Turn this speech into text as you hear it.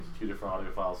different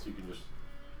audio files, so you can just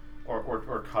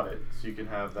or cut it, so you can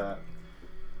have that.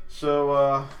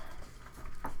 So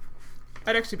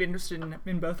I'd actually be interested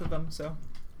in both of them. So.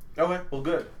 Okay, well,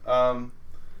 good.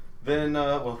 Then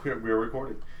we're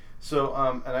recording. So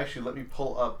and actually, let me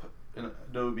pull up in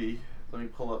Adobe. Let me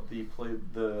pull up the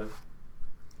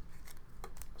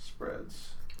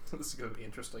spreads. This is going to be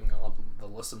interesting on the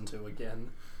listen to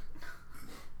again.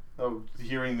 Oh,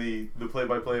 hearing the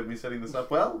play-by-play of me setting this up.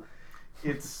 Well,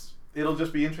 it'll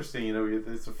just be interesting, you know.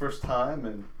 It's the first time,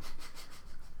 and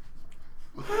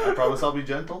I promise I'll be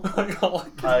gentle.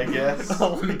 I guess.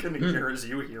 All we can hear is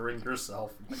you hearing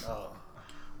yourself.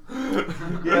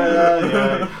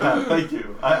 Yeah. Thank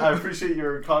you. I appreciate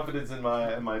your confidence in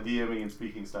my DMing and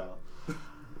speaking style.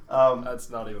 That's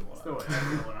not even what That's the way I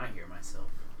feel when I hear myself.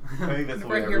 I think that's the Whenever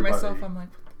way I hear everybody. myself, I'm like.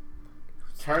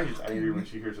 Karen gets angry when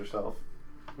she hears herself,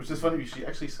 which is funny because she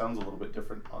actually sounds a little bit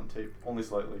different on tape, only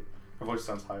slightly. Her voice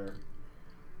sounds higher.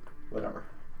 Whatever.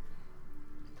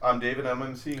 I'm David. I'm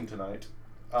emceeing tonight.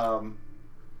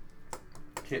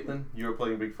 Caitlin, you're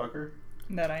playing Big Fucker.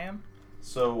 That I am.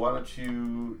 So why don't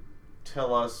you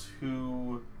tell us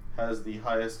who has the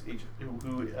highest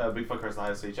who Big Fucker has the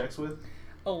highest HX with?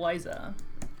 Eliza.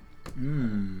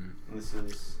 And this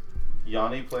is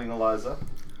Yanni playing Eliza.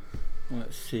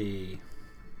 Let's see.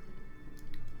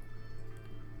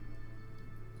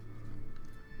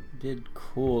 Did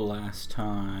cool last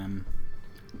time.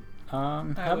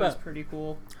 That was pretty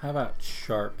cool. How about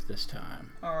Sharp this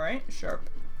time? Alright, Sharp.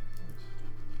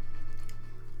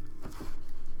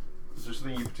 Is there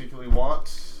something you particularly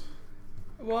want?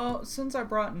 Well, since I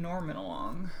brought Norman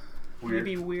along,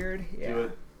 maybe weird. Yeah. Do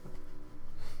it.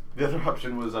 The other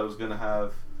option was I was going to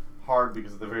have hard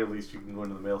because at the very least you can go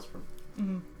into the maelstrom.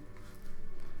 Mm-hmm.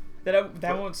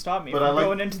 That won't stop me but from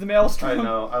going into the maelstrom. I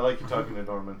know. I like you talking to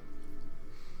Norman.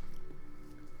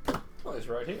 Well, he's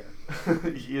right here.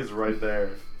 He is right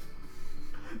there.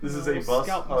 This is a bust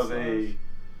of a...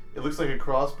 It looks like a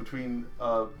cross between...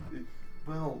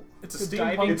 it's a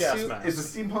diving steampunk gas suit? mask. It's a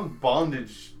steampunk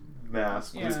bondage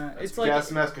mask. Yeah, It's like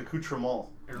gas mask accoutrement.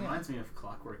 It reminds me of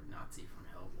Clockwork Nazi from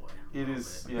Hellboy. It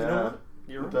is, You know what?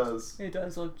 You're it right. does. It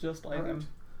does look just like him.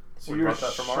 So We you're brought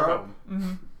that from our sharp. home.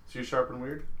 Mm-hmm. So you're sharp and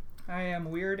weird. I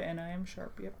am weird and I am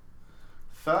sharp. Yep.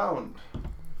 Found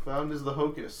is the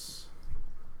Hocus,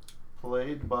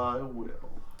 played by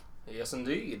Will. Yes,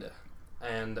 indeed.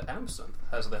 And Absinthe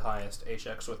has the highest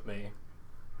HX with me.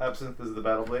 Absinthe is the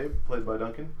Battle Blade, played by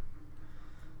Duncan.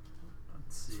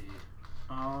 Let's see.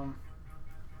 I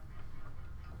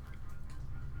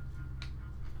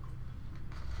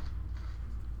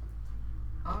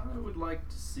would like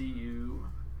to see you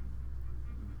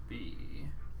be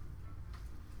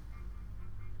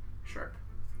Sharp.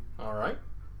 Alright.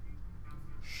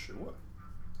 Sure. What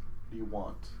do you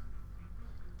want?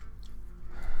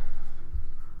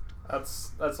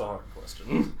 That's a hard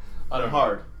question. I don't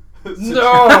Hard.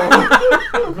 No!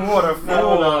 What a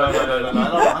fool!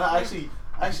 No.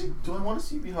 Actually, do I want to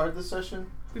see you be hard this session?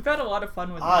 We've had a lot of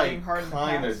fun with I being hard in the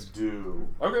kind past. of do.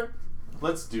 Okay.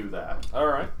 Let's do that.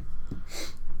 Alright.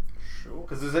 Sure.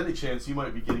 Because there's any chance you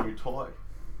might be getting your toy.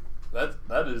 That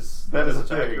is That is a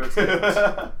accurate thing.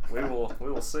 statement. We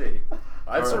will see.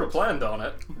 I'd sort of planned on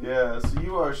it. Yeah, so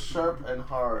you are sharp and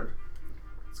hard.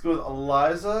 Let's go with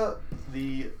Eliza,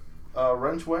 the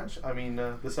wrench wench. I mean,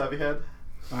 the savvy head.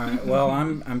 Alright, well,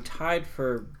 I'm tied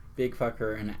for Big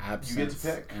Fucker and Absinthe. You get to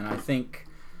pick. And I think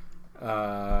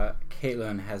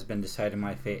Caitlin has been deciding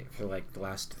my fate for like the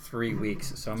last 3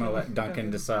 weeks, so I'm going to let Duncan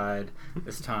decide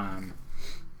this time.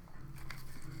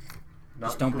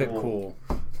 Just don't pick cool.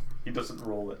 He doesn't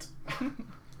roll it.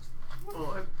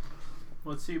 Well,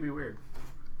 let's see you be weird.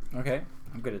 Okay,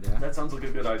 I'm good at that. That sounds like a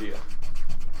good idea.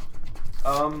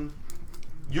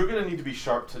 You're going to need to be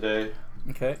sharp today.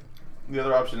 Okay. The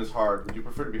other option is hard. Would you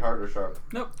prefer to be hard or sharp?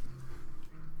 Nope.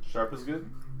 Sharp is good?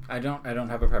 I don't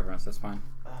have a preference. That's fine.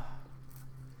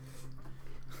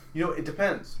 You know, it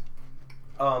depends.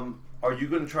 Are you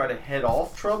going to try to head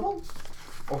off trouble?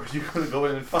 Or are you going to go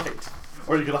in and fight?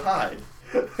 Or are you going to hide?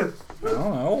 I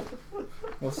don't know.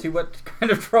 We'll see what kind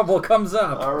of trouble comes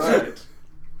up. All right.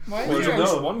 Why Well, is there's there at a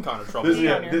least one kind of trouble. This- key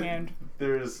yeah, on your hand?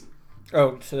 There's...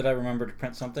 Oh, so did I remember to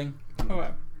print something? Oh,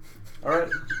 All right.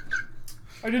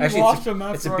 I didn't Actually, lost him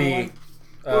after it's a I B. went.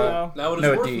 Now it is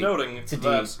no, a worth D. noting It's a D.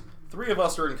 that 3 of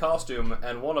us are in costume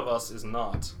and 1 of us is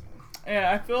not.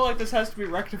 Yeah, I feel like this has to be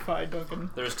rectified,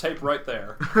 Duncan. There's tape right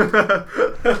there.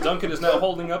 Duncan is now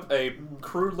holding up a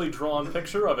crudely drawn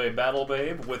picture of a battle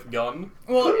babe with gun.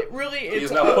 Well, it really is. He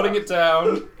is now putting it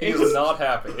down. He is not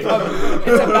happy. It's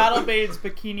a battle babe's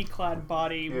bikini-clad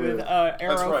body with an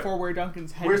arrow right. for where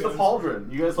Duncan's head Where's goes. the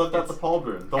pauldron? You guys left out the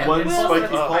pauldron. The Yeah, one it's- spiky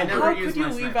I pauldron. never How used could you my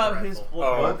leave sniper out his... rifle.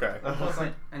 Oh, What? okay. Plus,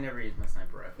 I never used my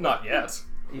sniper rifle. Not yet.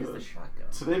 I used the shotgun.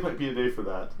 Today might be a day for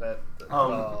that.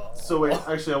 Oh. So wait,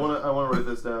 actually, I want to write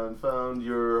this down. Found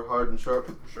your hard and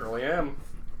sharp. Surely am.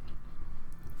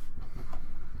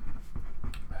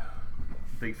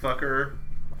 Big Fucker,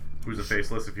 who's a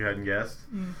faceless, if you hadn't guessed,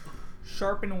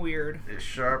 Sharp and weird. is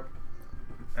sharp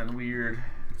and weird.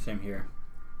 Same here.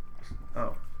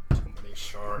 Oh, Too many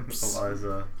sharps.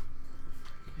 Eliza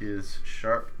is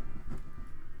sharp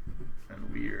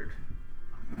and weird.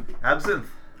 Absinthe.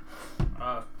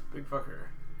 Big Fucker.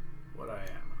 What I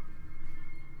am.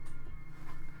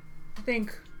 I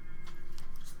think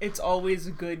it's always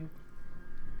good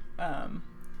to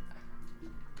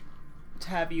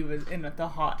have you in the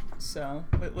hot, so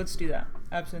let's do that.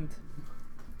 Absinthe.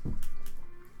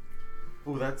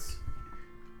 Ooh, that's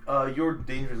your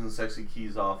dangerous and sexy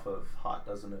keys off of hot,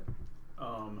 doesn't it?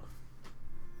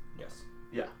 Yes.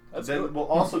 Yeah. That's then good. we'll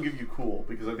also give you cool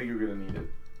because I think you're gonna need it.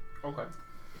 Okay.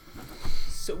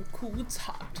 So cool it's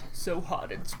hot. So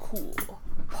hot it's cool.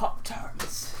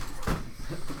 Pop-Tarts.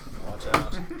 Watch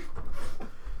out.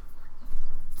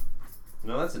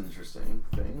 No, that's an interesting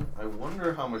thing. I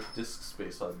wonder how much disk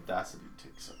space Audacity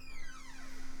takes up.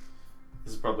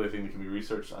 This is probably a thing that can be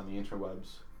researched on the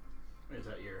interwebs. Is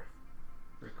that your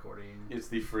recording? It's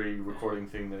the free recording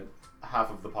thing that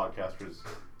half of the podcasters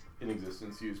in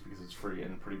existence use because it's free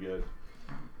and pretty good.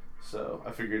 So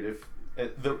I figured if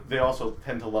they also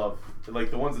tend to love,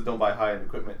 like the ones that don't buy high-end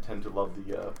equipment tend to love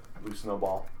the Blue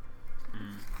Snowball.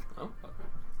 Oh, okay.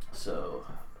 So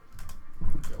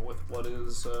Go with what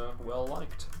is well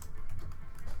liked.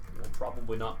 Well,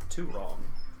 probably not too wrong.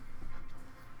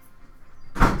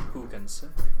 Who can say?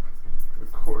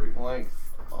 recording length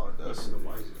This is Audacity. the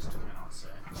wisest, I cannot say.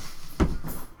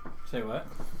 Say what?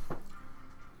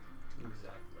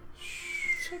 Exactly.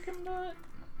 Chicken nut.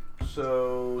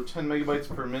 So 10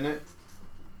 megabytes per minute.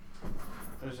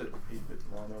 There's it 8-bit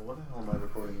mono. What the hell am I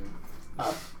recording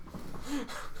in?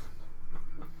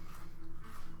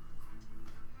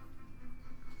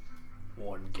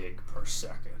 1 gig per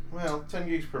second. Well, 10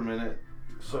 gigs per minute.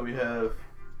 So we have,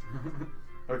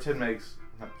 or 10 megs,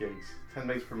 not gigs. 10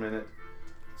 megs per minute.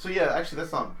 So yeah, actually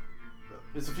that's not.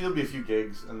 It'll be a few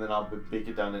gigs, and then I'll bake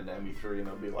it down into MP3, and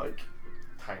it'll be like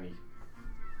tiny,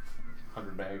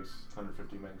 100 megs,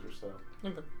 150 megs or so.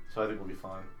 Okay. So I think we'll be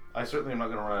fine. I certainly am not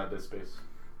going to run out of disk space.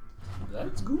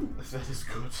 That's good. That is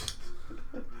good.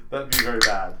 That'd be very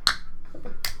bad.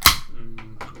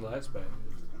 Well, that's bad.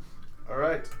 All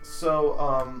right.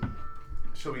 So,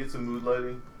 shall we get some mood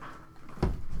lighting?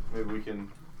 Maybe we can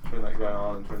turn that guy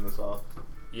on and turn this off.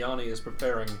 Yanni is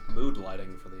preparing mood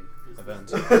lighting for the event.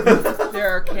 There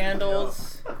are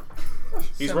candles.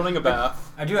 He's Some- running a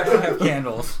bath. I do actually have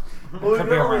candles. Well, Could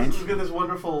be arranged. we've got this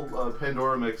wonderful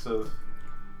Pandora mix of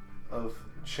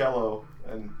cello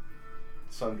and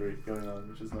sundry going on,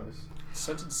 which is nice.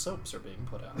 Scented soaps are being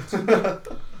put out.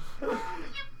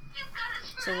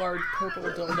 It's a large purple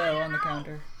dildo on the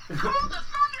counter.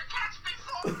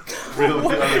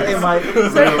 Really? Am I?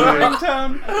 Is that your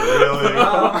ringtone?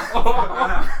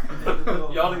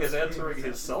 Really? Yanni is answering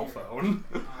his cell phone.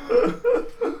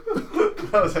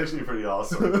 That was actually pretty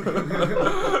awesome.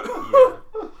 Yeah.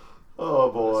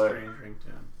 Oh boy. Strange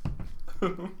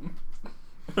ringtone.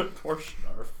 Poor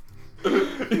Snarf.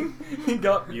 He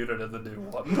got muted in the new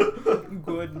one.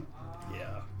 Good.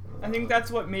 Yeah. I think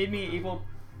that's what made me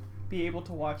be able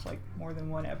to watch like more than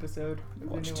one episode. of the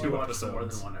Watched new two one. Watched more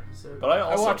episodes. than one episode. But I I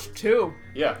also watched 2.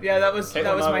 Yeah. Yeah, that was Caitlin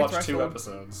that was and I my watched threshold. 2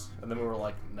 episodes, and then we were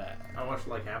like, nah. I watched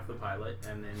like half the pilot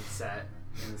and then sat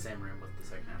in the same room with the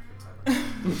second half of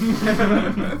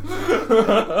the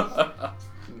pilot.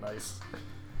 Nice.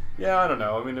 Yeah, I don't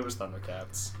know. I mean, it was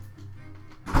Thundercats.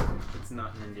 It's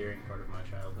not an endearing part of my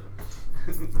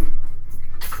childhood.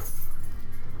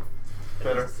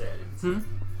 Better. It's sad. It's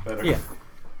Better. Yeah.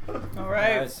 All I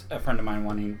right. was a friend of mine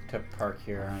wanting to park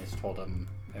here, and I just told him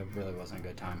it really wasn't a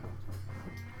good time.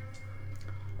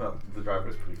 Well, the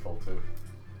driveway's pretty full too.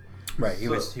 Right. He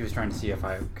So- was trying to see if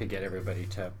I could get everybody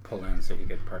to pull in so he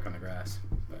could park on the grass.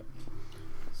 But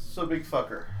So, Big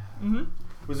Fucker, Mm-hmm.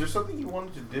 was there something you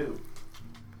wanted to do?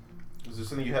 Was there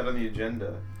something you had on the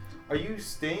agenda? Are you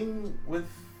staying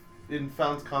in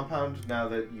Found's compound now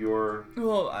that you're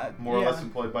Well, more or yeah. less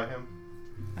employed by him?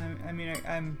 I mean,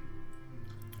 I'm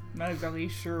not exactly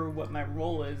sure what my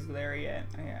role is there yet.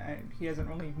 He hasn't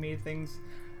really made things.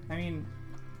 I mean,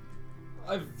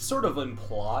 I've sort of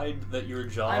implied that your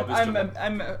job is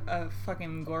I'm a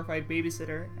fucking glorified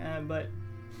babysitter, but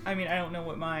I mean, I don't know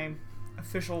what my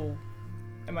official.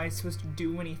 Am I supposed to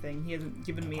do anything? He hasn't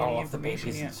given me any information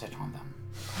the babies yet. and sit on them.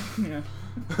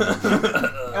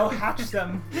 Yeah. I'll hatch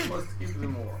them. Let's keep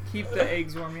them warm. Keep the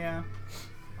eggs warm. Yeah.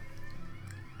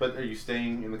 But are you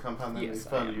staying in the compound then? Yes, You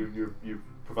found I am. you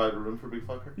provide a room for Big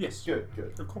Fucker? Yes. Good.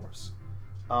 Of course.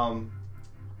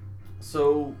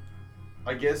 So,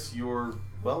 I guess you're,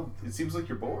 well, it seems like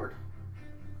you're bored.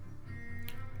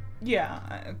 Yeah,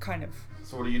 kind of.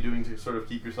 So what are you doing to sort of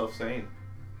keep yourself sane?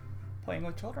 Playing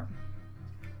with children.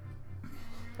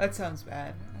 That sounds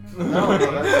bad. I don't No,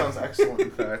 know. that sounds excellent,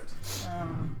 in fact.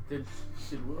 Did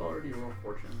Will already roll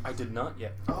fortune? I did not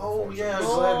yet. Oh, yeah, Roll-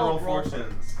 go ahead and roll roll-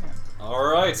 fortunes.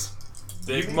 Alright.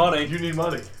 Big money. You need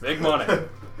money. Big money.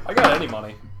 I got any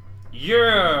money.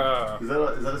 Yeah! Is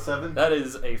that a 7? That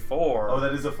is a 4. Oh,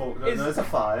 that is a 4. No, Is- that's a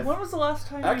 5. When was the last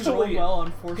time Actually, you rolled well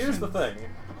on fortune? Here's the thing.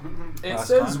 It Last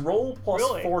says time? roll plus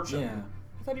Really? fortune. Yeah.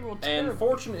 I thought he rolled And terribly.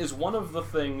 fortune is one of the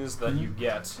things that you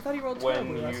get I thought he rolled when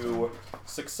terribly last you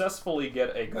successfully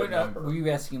get a good Wait, number. were you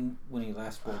asking when he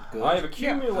last rolled good? I have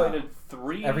accumulated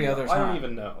 3. Every other I don't time.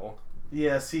 even know.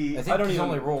 Yeah, see, I think don't he's even-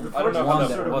 only rolled I don't know one how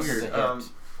that sort of was weird. a hit.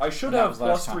 I should And that have was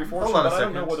last plus 3 time. fortune, Hold on but a I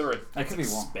don't know second. whether it I could be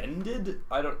wrong. expended.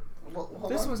 I don't. hold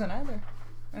This on. wasn't either.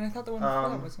 And I thought the one before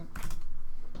that wasn't.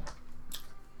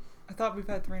 I thought we've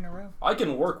had 3 in a row. I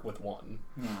can work with one.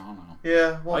 No, I don't know.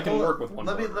 Yeah, well, I can hold on. work with one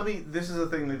Let more. me. This is a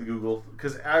thing to Google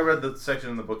because I read the section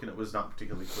in the book and it was not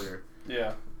particularly clear.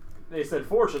 Yeah. They said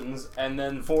fortunes, and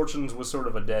then fortunes was sort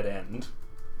of a dead end.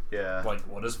 Yeah. Like,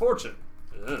 what is fortune?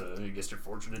 I guess you're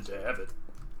fortunate to have it.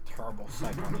 Terrible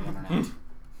site on the internet.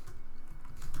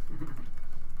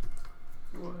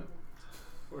 What?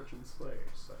 Fortune Slayer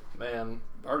site. Man,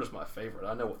 art is my favorite.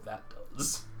 I know what that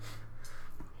does.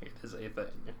 It is a thing.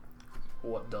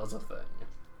 What does a thing?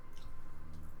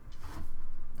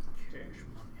 Cash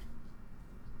money.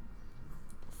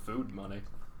 Food money.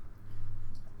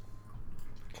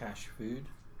 Cash food.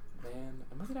 Man,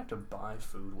 am I gonna have to buy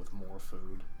food with more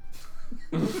food?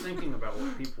 I was thinking about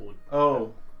what people would.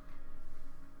 Oh.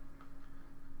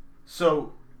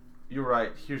 So, you're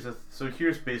right. Here's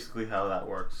basically how that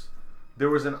works. There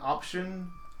was an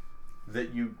option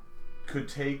that you could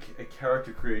take a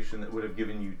character creation that would have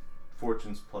given you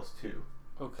fortunes plus 2.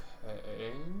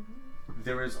 Okay.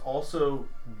 There is also,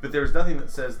 but there's nothing that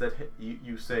says that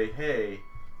you say, hey,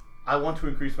 I want to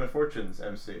increase my fortunes,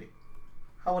 MC.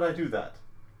 How would I do that?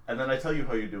 And then I tell you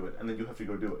how you do it, and then you have to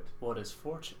go do it. What is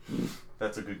fortune?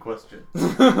 That's a good question.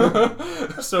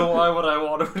 So why would I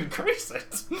want to increase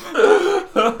it?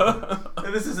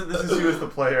 And this is you as the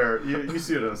player. You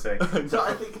see what I'm saying. So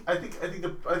I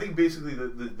think basically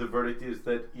the verdict is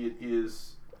that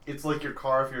it's like your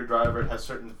car. If you're a driver, it has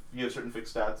you have certain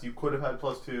fixed stats. You could have had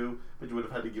plus 2, but you would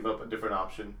have had to give up a different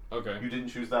option. Okay. You didn't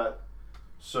choose that.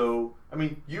 So I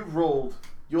mean, you rolled.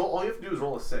 All you have to do is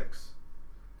roll a 6.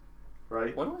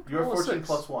 Right? Why do I You have roll a fortune 6?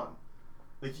 plus 1.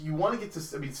 Like you want to get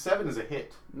to. I mean, 7 is a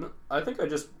hit. No, I think I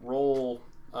just roll.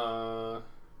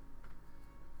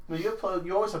 No,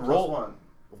 you always have Roll- plus 1.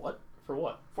 What? For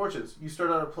what? Fortunes. You start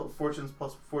out at fortunes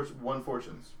plus 1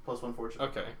 fortunes. Plus 1 fortune.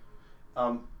 Okay.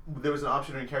 There was an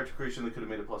option in character creation that could have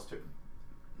made it plus 2.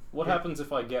 What Yeah. happens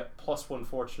if I get plus 1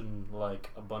 fortune like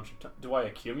a bunch of times? Do I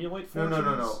accumulate fortunes?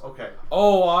 No. Okay.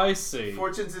 Oh, I see.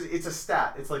 Fortunes it's a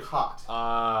stat. It's like hot.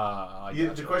 I The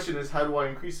gotcha. question is, how do I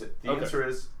increase it? The Okay. answer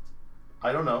is,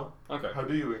 I don't know. Okay. How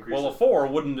do you increase Well, it? a 4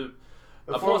 wouldn't have.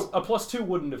 A four- A plus 2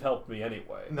 wouldn't have helped me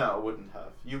anyway. No, it wouldn't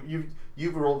have.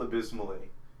 You've rolled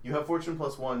abysmally. You have fortune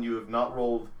plus 1. You have not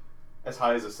rolled as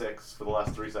high as a 6 for the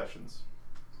last 3 sessions.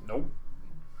 Nope.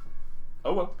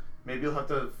 Oh well. Maybe you'll have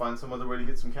to find some other way to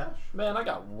get some cash. Man, I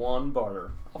got 1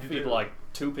 barter. I'll You feed do? like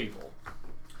 2 people.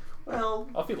 Well,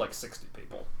 I'll feed like 60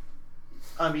 people.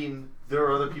 I mean, there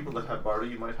are other people that have barter.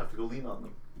 You might have to go lean on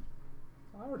them.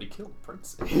 I already killed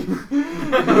Princey.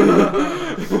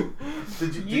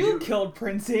 Did You killed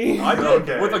Princey. I did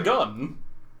Okay. with a gun.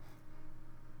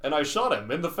 And I shot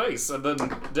him in the face, and then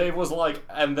Dave was like,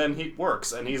 and then he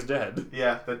works, and he's dead.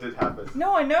 Yeah, that did happen.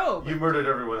 No, I know. You murdered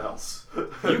everyone else.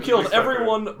 You killed Big fucker.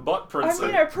 everyone but I Princey.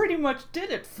 mean, I pretty much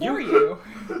did it for You-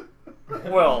 you.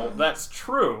 Well, that's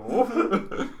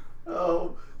true.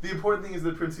 Oh, the important thing is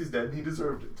that Princey's dead and he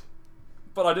deserved it.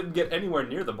 But I didn't get anywhere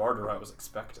near the barter I was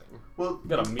expecting. Well,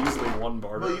 Got a measly 1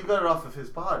 barter. well, you got it off of his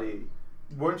body.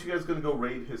 Weren't you guys going to go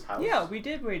raid his house? Yeah, we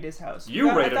did raid his house.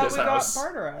 You raided I his thought house. we got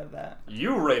barter out of that.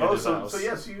 You raided Oh, his so house.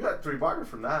 yes, you got 3 barter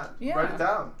from that. Yeah. Write it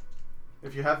down.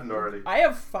 if you haven't already. I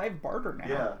have 5 barter now.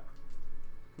 Yeah.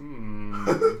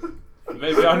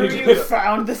 Maybe I need to You hit a,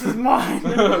 found this is mine.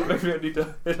 maybe I need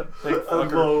to hit a big A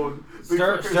fucker. loan. Big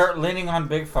Fucker's- Start leaning on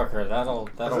Big Fucker. That'll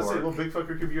I was gonna say, work. well, Big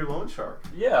Fucker could be your loan shark.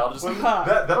 Yeah, I'll just. Well,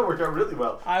 Huh. that'll work out really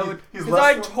well. I would, He's because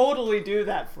I'd less, totally do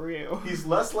that for you. he's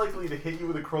less likely to hit you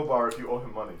with a crowbar if you owe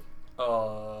him money.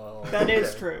 That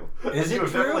is okay. true. Is you it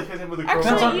would definitely true? hit him with a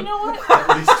crowbar Actually, you know what?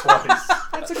 at least twice.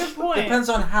 That's a good point. Depends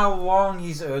on how long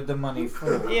he's owed the money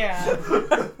for. Yeah.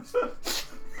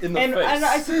 In the And face.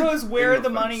 I suppose where In the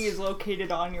the money face. is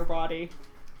located on your body.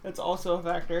 That's also a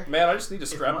factor. Man, I just need to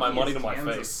strap my money is to my cans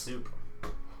of face. Soup.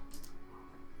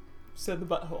 Said the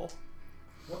butthole.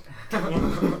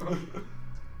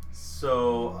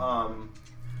 So,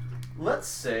 let's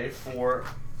say for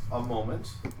a moment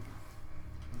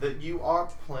that you are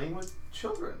playing with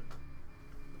children.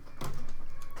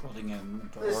 Holding him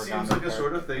to This seems like a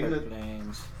sort of thing that-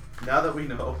 planes. Now that we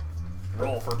know.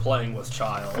 Roll for playing with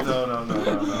child. No.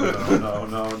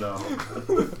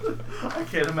 I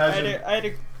can't imagine. I had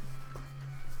a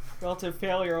relative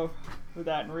failure with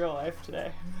that in real life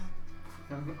today.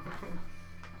 And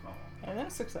then a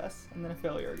success, and then a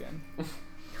failure again.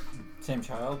 Same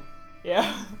child.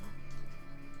 Yeah.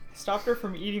 Stopped her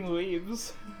from eating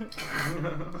leaves.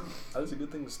 That is a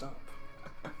good thing to stop.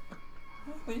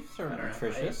 Leaves are I don't know, I ate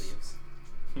nutritious. leaves.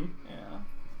 Yeah.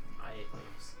 I ate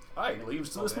leaves. I ate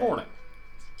leaves this Okay. morning.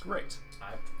 Great.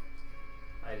 I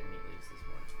didn't eat leaves this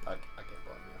morning. I can't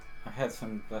blame you. I had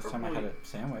some last time I had a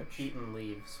sandwich. Eaten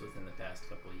leaves within the past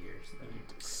couple of years.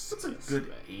 What's a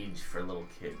good age for little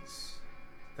kids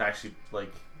to actually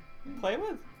Play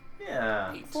with?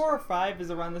 Yeah. 4 or 5 is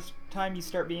around this time you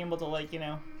start being able to, like, you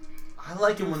know. I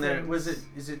like it when they're. Things.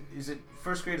 Is it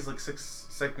first grade is like 6,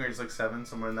 second grade is like 7,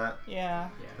 somewhere in that. Yeah.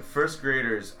 The first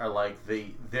graders are like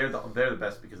they're the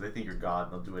best because they think you're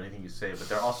God and they'll do anything you say, but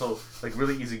they're also like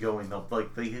really easygoing.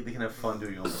 They can have fun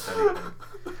doing almost anything.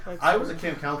 That's I was a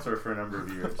camp counselor for a number of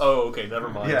years. Oh, okay, never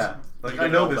mind. Yeah, like You I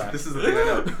get know all this. that. This is the thing I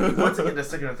know. Once they get to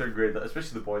second or third grade,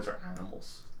 especially the boys are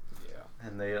animals, Yeah.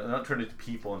 and they don't turn into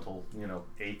people until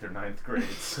 8th or 9th grade.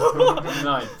 So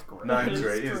Ninth grade. That ninth is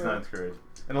grade is true. 9th grade,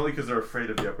 and only because they're afraid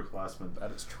of the upperclassmen.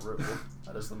 That is true.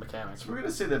 That is the mechanics. So we're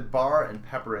gonna say that Bar and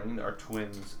Peppering are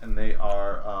twins, and they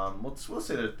are we'll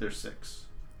say that they're 6.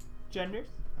 Genders?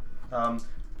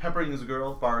 Peppering is a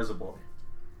girl, Bar is a boy.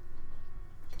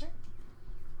 Okay.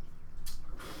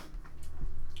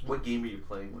 What game are you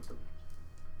playing with them?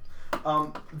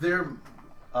 They're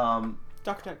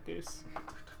Duck, duck, goose.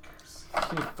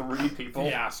 3 people.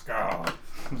 Fiasco.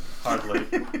 hardly.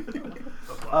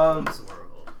 Football games horrible.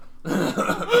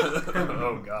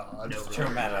 Oh god. No Too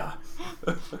meta.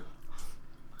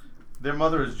 Their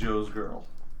mother is Joe's girl.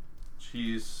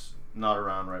 She's not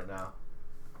around right now.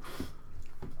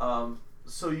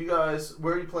 So you guys,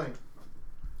 where are you playing?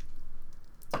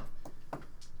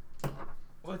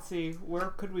 Let's see, where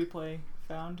could we play?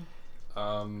 Found?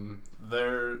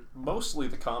 They're mostly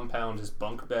the compound is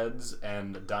bunk beds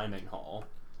and a dining hall.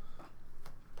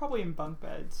 Probably in bunk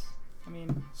beds. I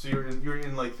mean, So you're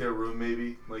in like their room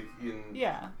maybe, like in.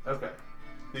 yeah. Okay.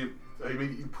 You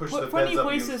push the But beds funny up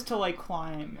places against- to, like,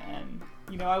 climb, and,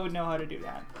 I would know how to do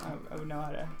that. I would know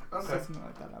how to Okay. set something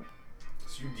like that up.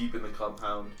 So you're deep in the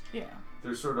compound. Yeah.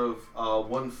 There's sort of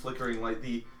one flickering light.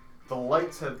 The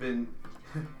lights have been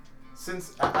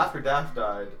since after Daft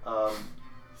died.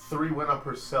 3 went up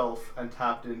herself and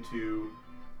tapped into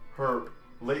her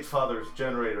late father's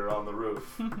generator on the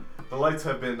roof. The lights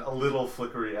have been a little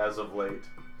flickery as of late.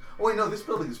 Oh wait, no, this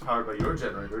building is powered by your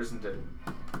generator, isn't it?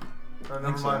 Never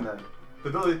Think so. mind then. The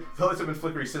lights have been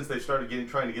flickery since they started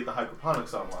trying to get the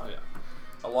hydroponics online. Yeah.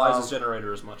 Eliza's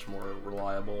generator is much more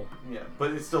reliable. Yeah,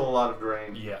 but it's still a lot of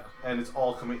drain. Yeah. And it's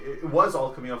all coming. It was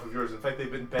all coming off of yours. In fact,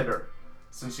 they've been better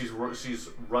since she's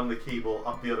run the cable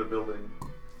up the other building.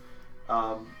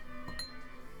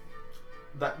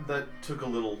 That took a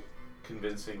little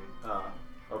convincing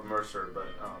of Mercer, but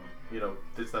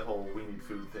it's that whole we need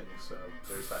food thing. So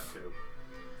there's that too.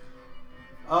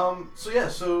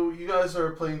 So you guys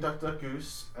are playing Duck Duck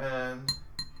Goose, and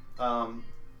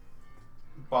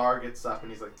Bar gets up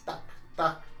and he's like duck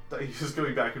duck. He's just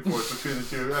going back and forth between the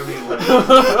two. I mean, like,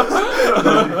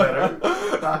 better.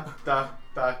 Duck, duck,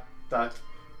 duck, duck,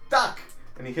 duck,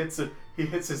 and he hits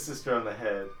his sister on the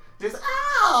head. Just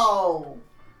ow!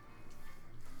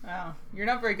 Wow. You're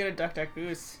not very good at duck, duck,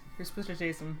 goose. You're supposed to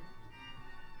chase him.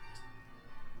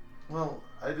 Well,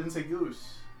 I didn't say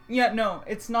goose. Yeah, no,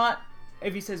 it's not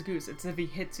if he says goose. It's if he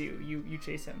hits you, you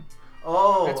chase him.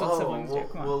 Oh, That's what siblings do,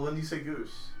 come on. Well, when do you say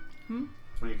goose? Hmm?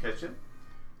 When you catch it?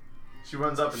 She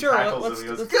runs up and Sure, tackles let's him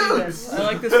and do goes, "Goose!" this. I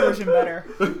like this version better.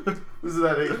 This is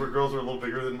that age where girls are a little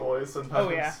bigger than boys sometimes.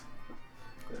 Oh, yeah.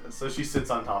 So she sits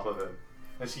on top of him.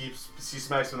 And she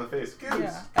smacks him in the face. Goose,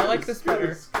 Yeah, I like this better.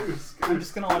 Goose, goose, I'm goose.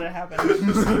 just gonna let it happen.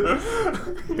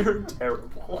 You're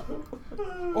terrible.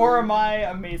 Or am I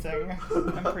amazing?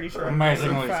 I'm pretty sure. I'm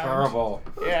Amazingly profound. terrible.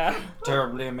 Yeah.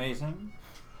 Terribly amazing.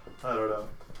 I don't know.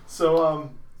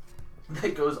 So,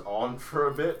 that goes on for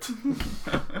a bit.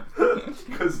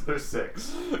 Because they're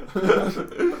 6.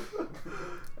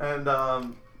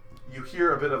 And, you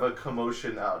hear a bit of a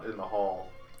commotion out in the hall.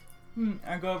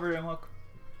 I go over and look.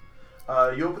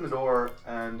 You open the door,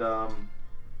 and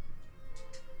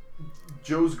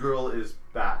Joe's girl is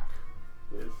back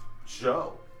with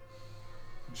Joe.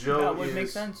 That would make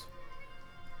sense.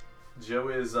 Joe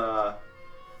is got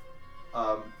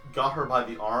her by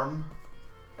the arm,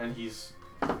 and he's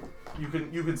you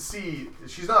can see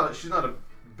she's not a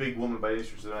big woman by any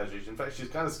stretch of the imagination. In fact, she's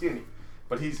kind of skinny,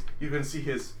 but you can see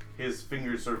his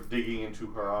fingers sort of digging into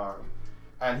her arm,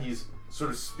 and he's sort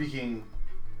of speaking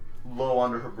low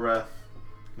under her breath,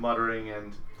 muttering,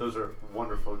 and those are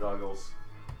wonderful goggles.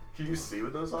 Can you see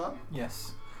with those on?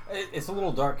 Yes. It's a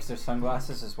little dark because there's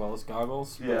sunglasses as well as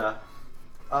goggles. Yeah.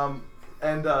 And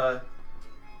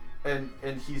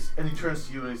he turns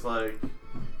to you and he's like,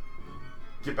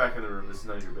 "Get back in the room. This is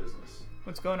none of your business."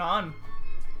 What's going on?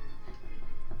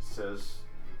 He says,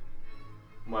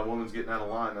 "My woman's getting out of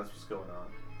line. That's what's going on."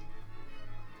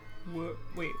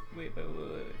 Wait.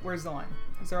 Where's the line?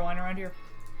 Is there a line around here?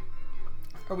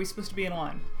 Are we supposed to be in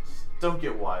line? Don't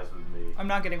get wise with me. I'm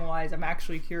not getting wise. I'm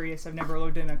actually curious. I've never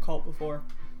looked in a cult before.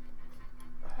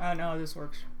 I don't know how this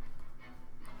works.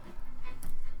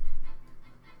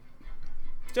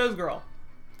 Joe's girl,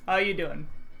 how you doing?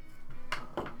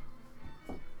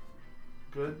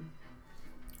 Good?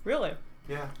 Really?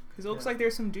 Yeah. Because it looks like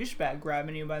there's some douchebag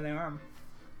grabbing you by the arm.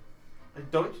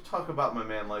 Don't you talk about my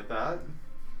man like that.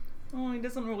 Well, he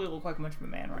doesn't really look like much of a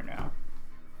man right now.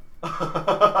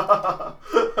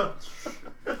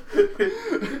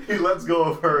 He lets go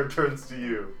of her and turns to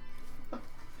you.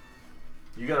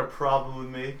 You got a problem with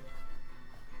me?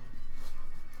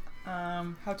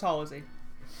 How tall is he?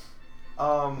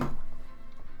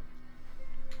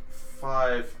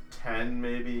 5'10"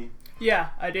 maybe. Yeah,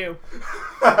 I do.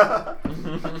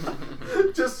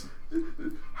 Just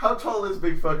how tall is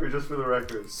Big Fucker, just for the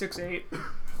record? 6'8".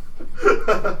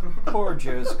 Poor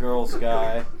Joe's girls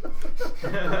guy.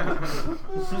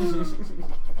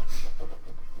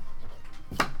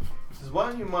 Says, "Why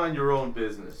don't you mind your own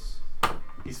business?"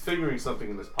 He's fingering something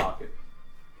in his pocket.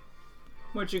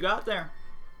 What you got there?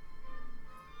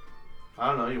 I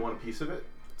don't know. You want a piece of it?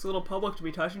 It's a little public to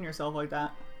be touching yourself like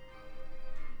that.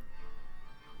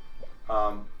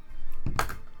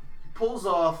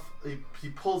 He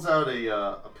pulls out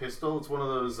a pistol. It's one of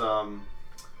those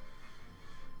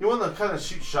you want to kind of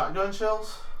shoot shotgun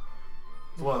shells?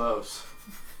 It's one of those.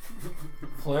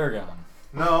 Flare gun.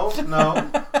 No.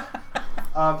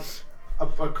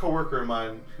 A coworker of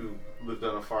mine who lived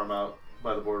on a farm out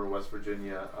by the border of West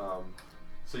Virginia,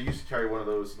 so he used to carry one of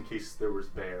those in case there was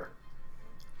bear.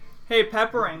 Hey,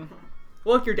 peppering.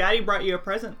 Look, your daddy brought you a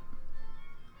present.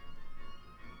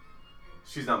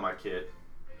 She's not my kid.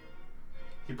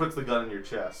 He puts the gun in your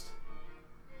chest.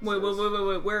 Wait,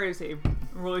 where is he in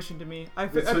relation to me? I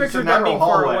It's a pictured them being narrow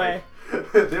far hallway. away.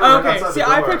 They were right Okay, outside see, the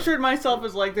I door. pictured myself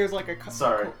as like, there's like a...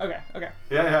 Sorry. Okay.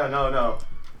 Yeah, no.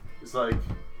 It's like,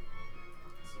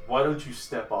 why don't you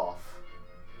step off?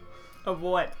 Of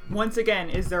what? Once again,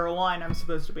 is there a line I'm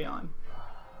supposed to be on?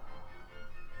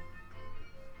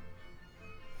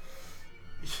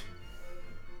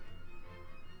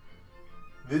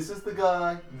 This is the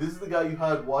guy you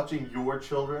had watching your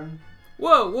children?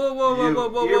 Whoa,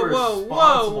 You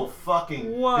irresponsible fucking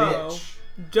bitch.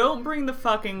 Don't bring the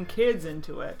fucking kids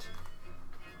into it.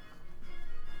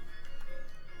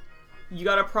 You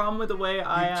got a problem with the way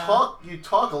You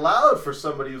talk loud for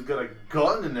somebody who's got a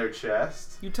gun in their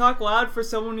chest. You talk loud for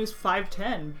someone who's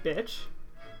 5'10", bitch.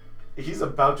 He's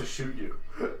about to shoot you.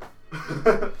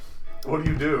 What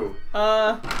do?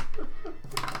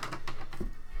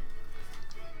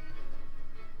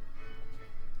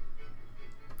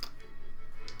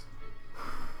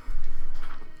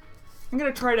 I'm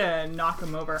gonna try to knock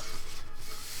him over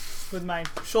with my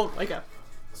shoulder,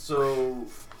 So,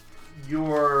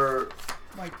 you're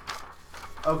like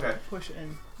okay. push it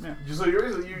in. No. So you're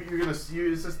gonna this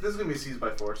is gonna be seized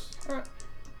by force. All right.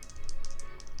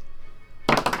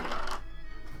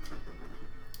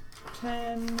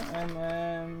 10 and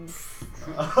then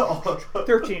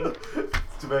 13. Too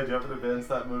bad you haven't advanced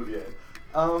that move yet.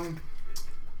 All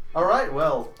right.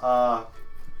 Well,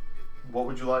 What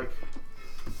would you like?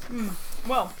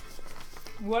 Well,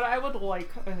 what I would like,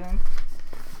 I think.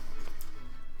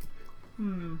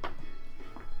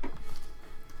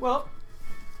 Well,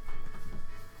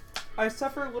 I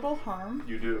suffer little harm,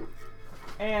 You do.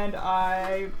 and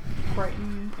I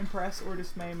frighten, impress, or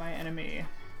dismay my enemy.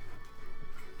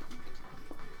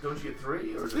 Don't you get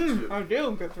 3 or is it 2? I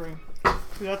do get 3.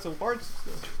 See, that's a large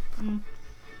success.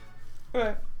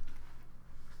 Okay.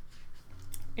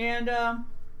 And,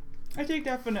 I take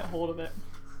definite hold of it.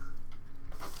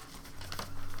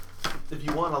 If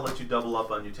you want, I'll let you double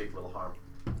up on you take little harm.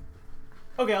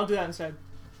 Okay, I'll do that instead.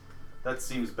 That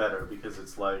seems better because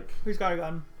it's like Who's got a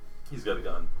gun? he's got a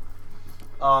gun.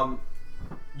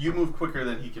 You move quicker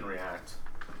than he can react.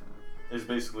 Is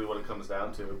basically what it comes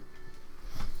down to.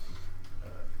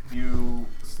 You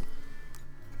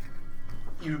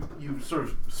sort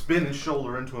of spin his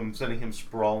shoulder into him, sending him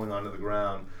sprawling onto the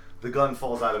ground. The gun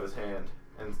falls out of his hand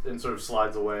and sort of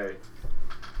slides away.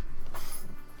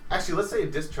 Actually, let's say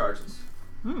it discharges,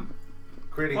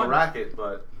 creating a Fun. racket,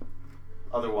 but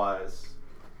otherwise.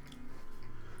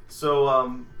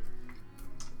 So,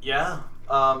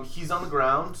 he's on the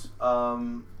ground.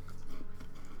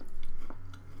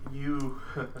 You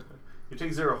you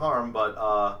take 0 harm,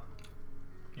 but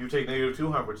you take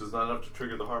 -2 harm, which is not enough to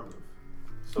trigger the harm move.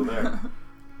 So there.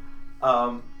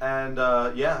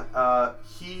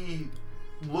 He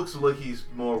looks like he's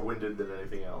more winded than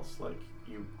anything else. Like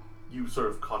you sort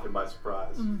of caught him by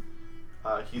surprise.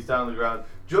 He's down on the ground.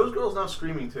 Joe's girl's now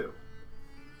screaming too.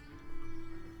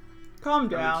 Calm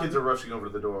And down. the kids are rushing over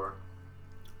to the door.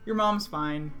 Your mom's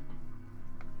fine.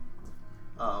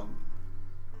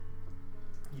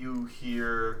 You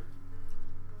hear.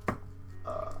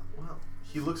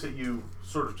 He looks at you,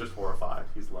 sort of just horrified.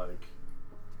 He's like.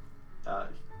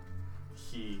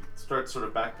 He starts sort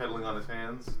of backpedaling on his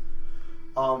hands.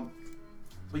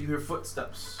 But you hear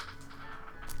footsteps.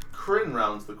 Kryn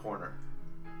rounds the corner.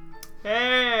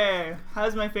 Hey,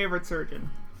 how's my favorite surgeon?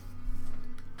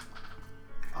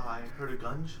 I heard a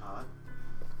gunshot.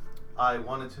 I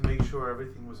wanted to make sure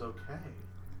everything was okay.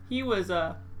 He was,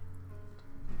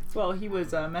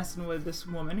 messing with this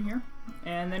woman here,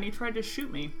 and then he tried to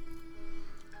shoot me.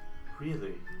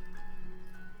 Really?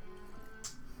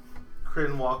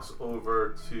 Kryn walks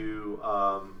over to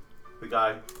the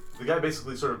guy. The guy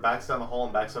basically sort of backs down the hall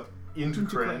and backs up into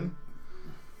Kryn.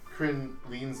 Kryn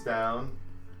leans down,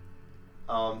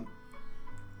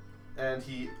 and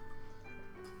he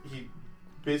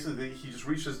basically just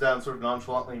reaches down sort of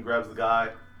nonchalantly and grabs the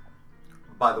guy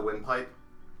by the windpipe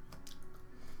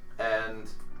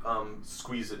and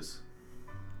squeezes.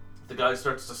 The guy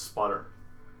starts to sputter.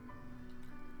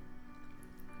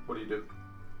 What do you do?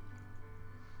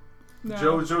 No.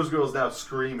 Joe's girl is now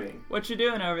screaming. What you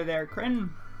doing over there, Kryn?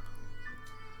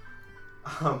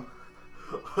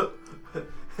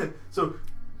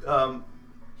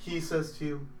 He says to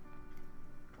you,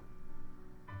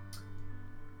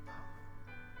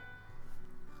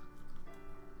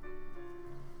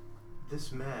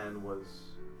 this man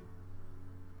was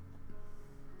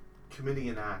committing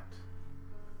an act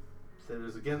that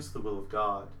is against the will of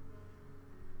God.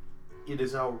 It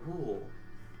is our rule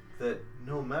that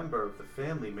no member of the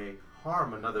family may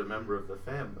harm another member of the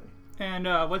family. And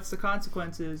what's the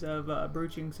consequences of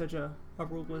broaching such a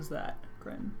rule as that,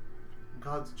 Kryn?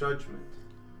 God's judgment.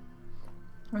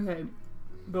 Okay,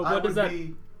 but what does that?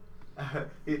 At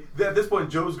this point,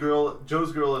 Joe's girl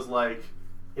is like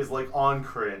on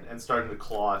Kryn and starting to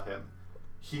claw at him.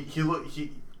 He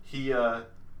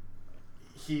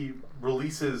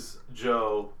releases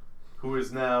Joe, who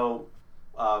is now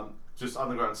just on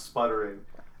the ground sputtering,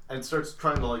 and starts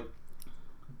trying to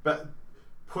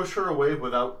push her away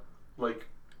without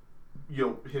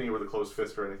hitting her with a closed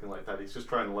fist or anything like that. He's just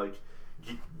trying to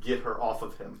get her off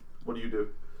of him. What do you do?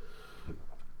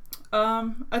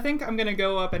 I think I'm gonna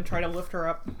go up and try to lift her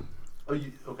up. Oh,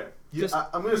 okay. Just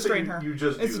I'm gonna say restrain her you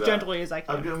just do as that. gently as I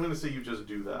can. I'm gonna say you just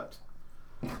do that.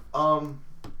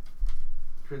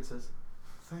 Princess,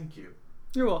 thank you.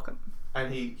 You're welcome.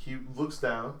 And he looks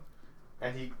down,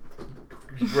 and he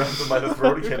grabs him by the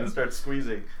throat again and starts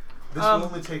squeezing. This will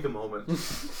only take a moment.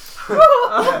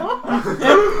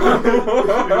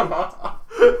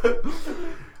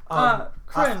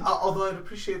 Kryn. Although I'd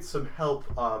appreciate some help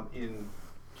in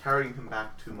carrying him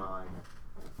back to my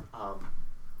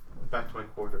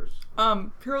quarters.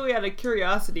 Purely out of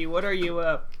curiosity, what are you,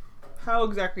 how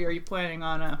exactly are you planning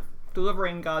on,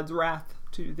 delivering God's wrath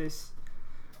to this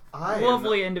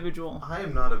lovely individual? I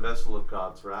am not a vessel of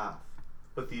God's wrath,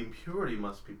 but the impurity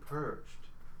must be purged.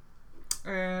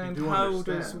 And You do how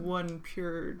understand. does one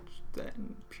purge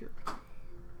then purity?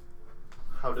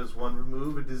 how does one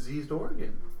remove a diseased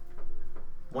organ?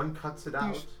 One cuts it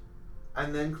out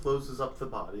and then closes up the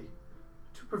body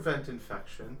to prevent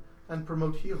infection and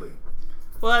promote healing.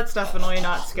 Well, that's definitely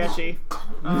not sketchy.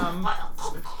 Joe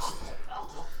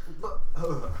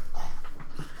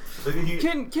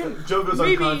goes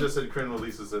maybe- unconscious and Kryn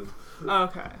releases him.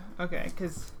 Okay,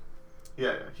 because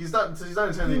Yeah. He's not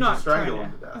intending not to strangle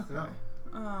trying him to death. okay.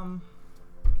 No.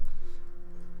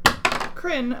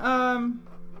 Kryn,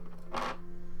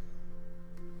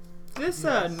 is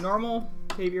this normal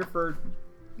behavior for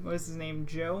what's his name,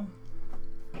 Joe?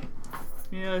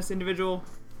 You know, this individual.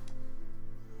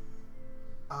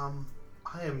 I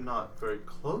am not very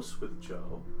close with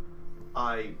Joe.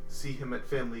 I see him at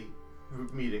family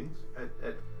meetings,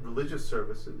 at religious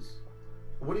services.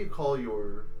 What do you call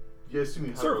your? I assume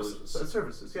you have Services. religious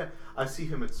services. Yeah, I see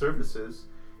him at services.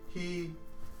 He,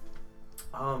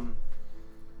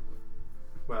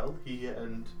 well, he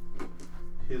and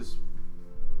his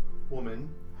woman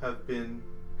have been,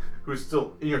 who is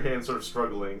still in your hand, sort of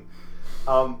struggling,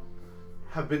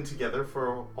 have been together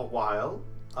for a while.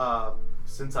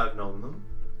 Since I've known them,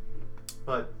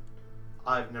 but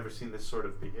I've never seen this sort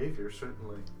of behavior,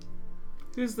 certainly.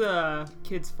 Who's the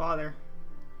kid's father?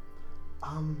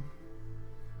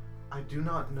 I do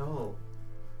not know.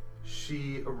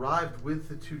 She arrived with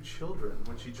the 2 children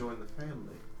when she joined the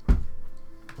family.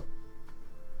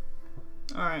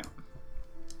 Alright.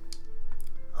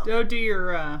 Go do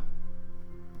your,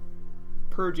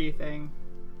 purgy thing.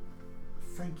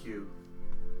 Thank you.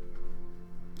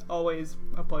 Always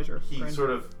a pleasure. He friend. sort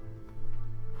of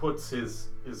puts his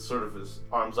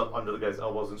arms up under the guy's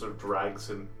elbows and sort of drags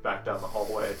him back down the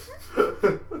hallway.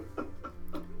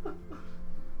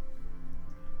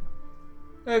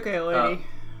 Okay, lady.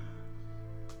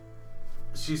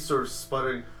 She's sort of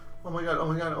sputtering. Oh my god!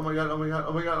 Oh my god! Oh my god! Oh my god!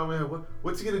 Oh my god! Oh my god!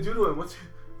 What's he gonna do to him? What's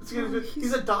he gonna do?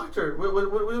 He's a doctor. What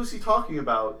was he talking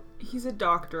about? He's a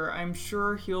doctor. I'm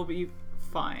sure he'll be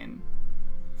fine.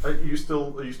 Are you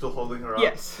still holding her up?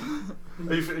 Yes.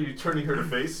 Are you turning her to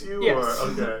face you? Yes.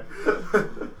 Or okay.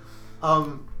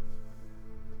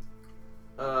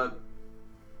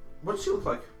 What does she look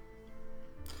like?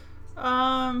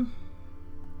 The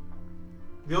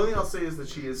The only thing I'll say is that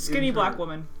she is skinny in her, black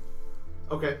woman.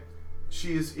 Okay,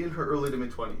 she is in her early to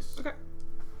mid 20s. Okay.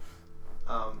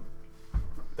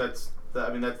 That's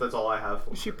all I have.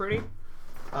 For Is she pretty?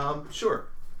 Sure.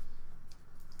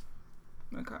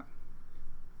 Okay.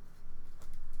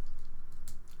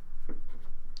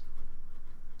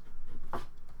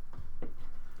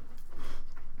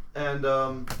 And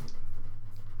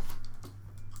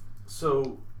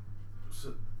so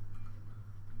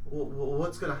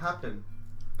what's gonna happen?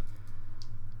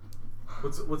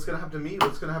 What's gonna happen to me?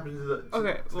 What's gonna happen to the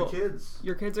the kids?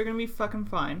 Your kids are gonna be fucking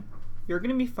fine. You're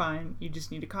gonna be fine. You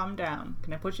just need to calm down.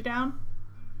 Can I put you down?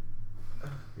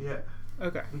 Yeah.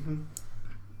 Okay. Mhm.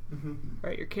 Mhm.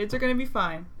 Right, your kids are gonna be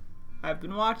fine. I've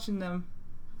been watching them.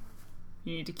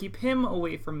 You need to keep him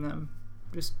away from them.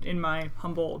 Just in my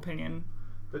humble opinion.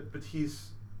 But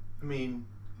he's, I mean,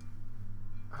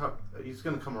 how he's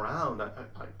gonna come around?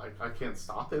 I can't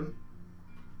stop him.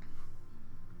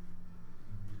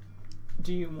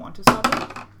 Do you want to stop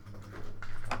him?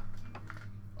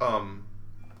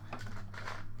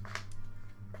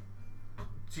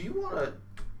 Do you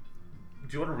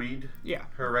wanna read Yeah.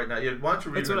 her right now? Yeah, why don't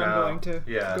you read That's her what now? I'm going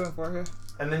Yeah. for here.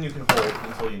 And then you can hold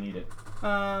until you need it.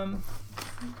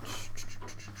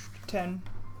 10.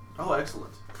 Oh,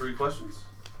 excellent. 3 questions.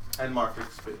 And mark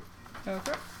XP.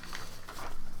 Okay.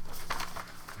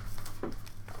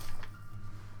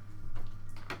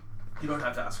 You don't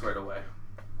have to ask right away.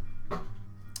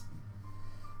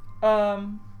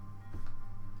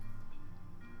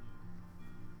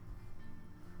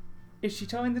 Is she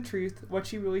telling the truth? What's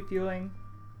she really feeling?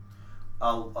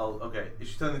 Okay. Is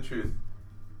she telling the truth?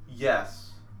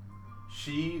 Yes.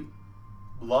 She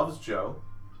loves Joe.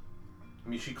 I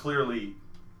mean, she clearly,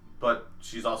 but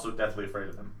she's also deathly afraid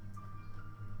of him.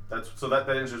 That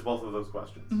answers both of those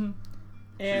questions.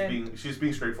 Mm-hmm. And She's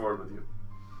being straightforward with you.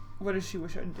 what does she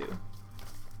wish I'd do?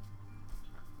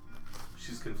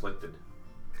 She's conflicted.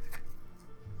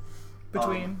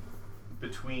 Between?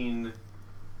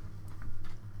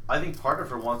 I think part of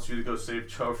her wants you to go save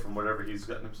Joe from whatever he's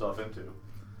gotten himself into.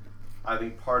 I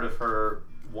think part of her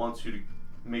wants you to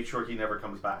make sure he never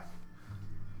comes back.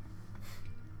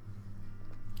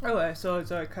 Okay, so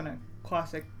it's a kind of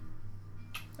classic.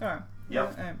 Alright.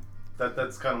 Yep.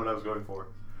 That's kind of what I was going for.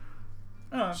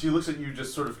 Oh. She looks at you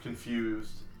just sort of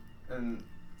confused, and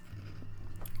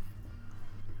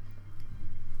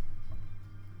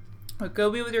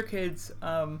Go be with your kids.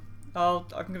 I'm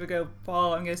gonna go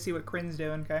follow. I'm gonna see what Kryn's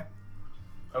doing. Okay.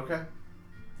 Okay.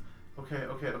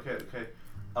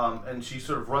 And she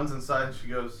sort of runs inside and she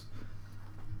goes,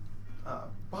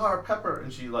 Bar, Pepper,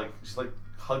 and she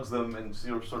hugs them and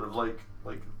sort of like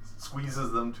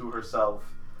squeezes them to herself,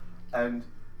 and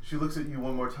she looks at you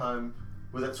one more time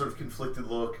with that sort of conflicted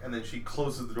look, and then she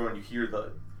closes the door and you hear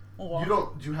the.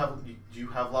 Lock. Do you have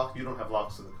lock? You don't have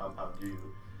locks in the compound, do you?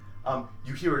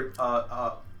 You hear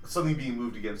something being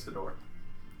moved against the door.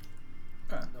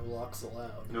 No locks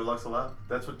allowed. No locks allowed.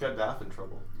 That's what got Daff in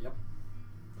trouble. Yep.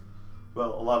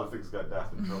 Well, a lot of things got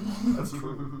Daff in trouble. That's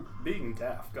true. Being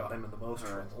daft got him in the most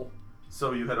All right. trouble.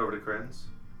 So you head over to Crin's.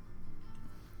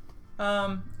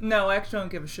 No, I actually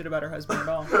don't give a shit about her husband at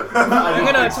all. I'm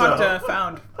gonna talk to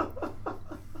Found.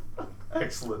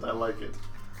 Excellent, I like it.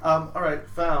 All right,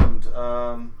 Found.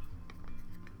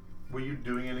 Were you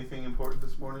doing anything important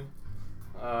this morning?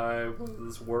 I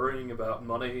was worrying about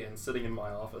money and sitting in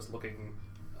my office looking,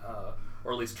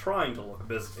 or at least trying to look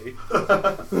busy.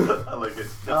 I like it. Get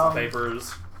some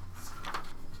papers.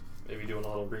 Maybe doing a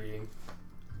little reading.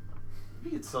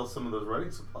 You could sell some of those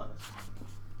writing supplies.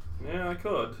 Yeah, I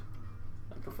could.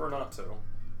 I prefer not to.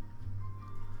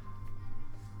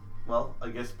 Well, I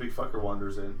guess Big Fucker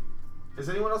wanders in. Is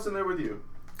anyone else in there with you?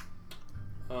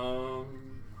 Oh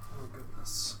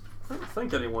goodness. I don't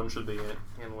think anyone should be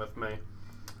in with me.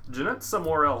 Jeanette's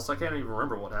somewhere else. I can't even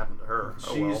remember what happened to her.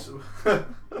 She's.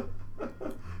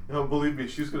 No, believe me,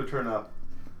 she's gonna turn up.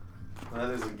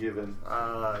 That is a given.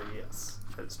 Yes,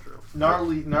 that's true.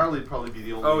 Gnarly'd probably be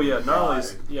the only. Oh yeah, guy.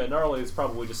 Gnarly's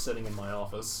probably just sitting in my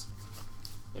office,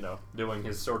 doing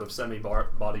his sort of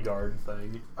semi-bodyguard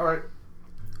thing. All right.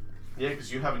 Yeah,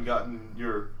 because you haven't gotten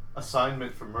your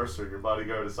assignment from Mercer, your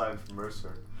bodyguard assigned from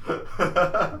Mercer.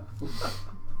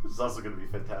 This is also going to be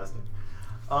fantastic.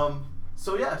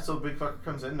 So Big Fucker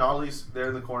comes in. Gnarly's there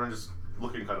in the corner just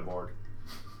looking kind of bored.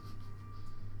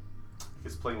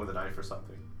 He's playing with a knife or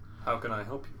something. How can I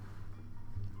help you?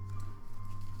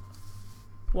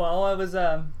 Well, I was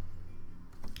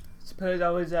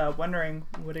wondering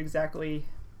what exactly.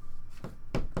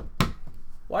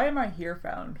 Why am I here,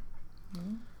 Found?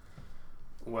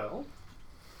 Well,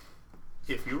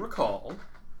 if you recall,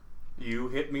 you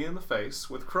hit me in the face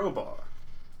with a crowbar.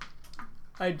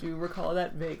 I do recall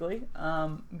that vaguely,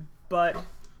 but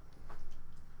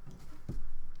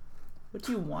what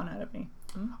do you want out of me?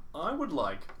 I would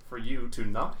like for you to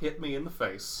not hit me in the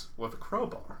face with a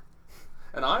crowbar.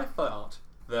 And I thought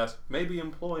that maybe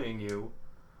employing you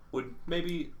would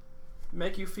maybe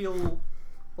make you feel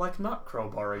like not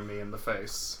crowbarring me in the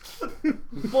face.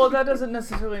 Well, that doesn't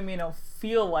necessarily mean I'll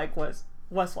feel like less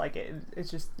like it.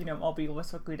 It's just, I'll be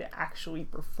less likely to actually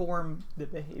perform the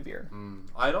behavior.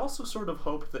 I'd also sort of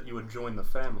hoped that you would join the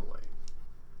family.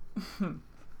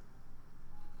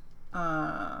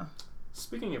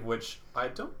 Speaking of which, I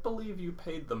don't believe you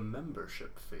paid the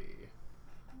membership fee.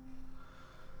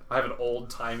 I have an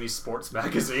old-timey sports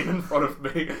magazine in front of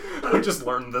me. I just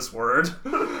learned this word.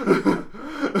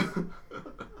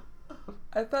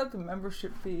 I thought the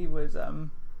membership fee was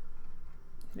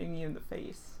hitting you in the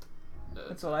face.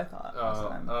 That's what I thought last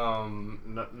time.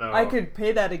 No. I could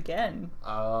pay that again.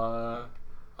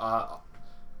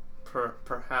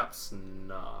 Perhaps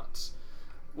not.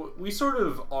 We sort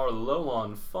of are low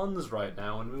on funds right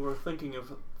now, and we were thinking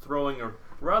of throwing a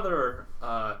rather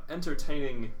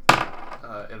entertaining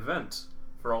event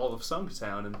for all of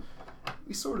Sungtown, and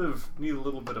we sort of need a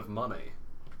little bit of money.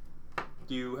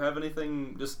 Do you have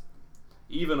anything? Just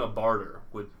even a barter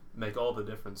would make all the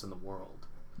difference in the world.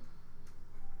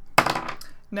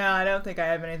 No, I don't think I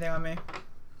have anything on me.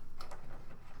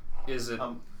 Is it?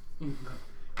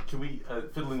 Can we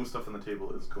fiddling with stuff on the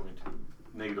table is going to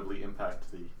negatively impact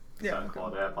the sound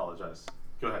quality. I apologize.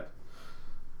 Go ahead.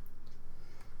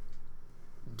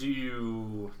 Do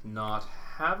you not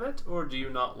have it, or do you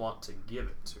not want to give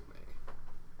it to me?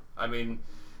 I mean,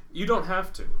 you don't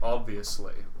have to,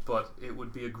 obviously, but it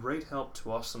would be a great help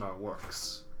to us in our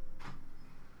works.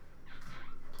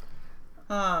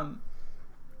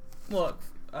 Look,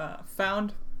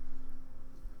 Found.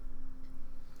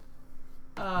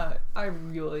 I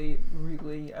really,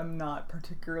 really am not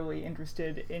particularly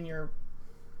interested in your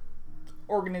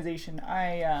organization.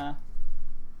 I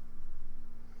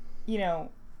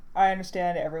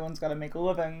understand everyone's got to make a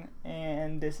living,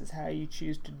 and this is how you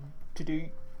choose to do,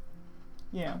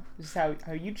 this is how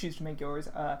you choose to make yours.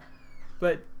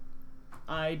 But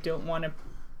I don't want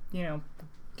to,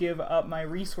 give up my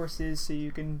resources so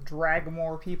you can drag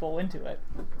more people into it.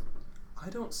 I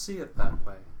don't see it that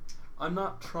way. I'm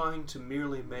not trying to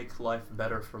merely make life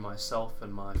better for myself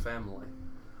and my family.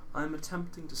 I'm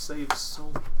attempting to save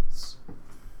souls.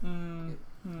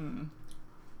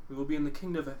 We will be in the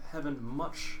kingdom of heaven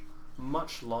much,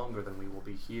 much longer than we will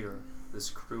be here, this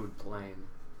crude plane.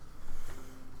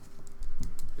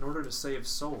 In order to save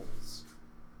souls,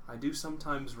 I do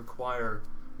sometimes require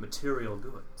material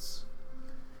goods.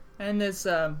 And this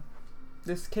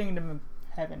kingdom of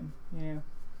heaven,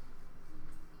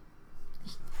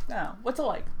 Now, what's it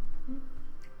like?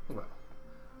 Well,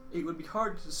 it would be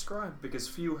hard to describe because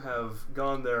few have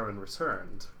gone there and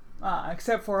returned.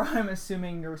 Except for, I'm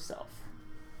assuming, yourself.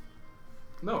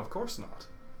 No, of course not.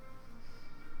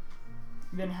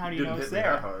 Then how do you know Didn't it's hit me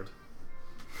that there? hard.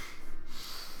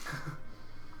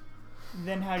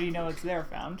 Then how do you know it's there,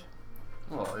 Found?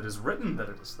 Well, it is written that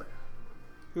it is there.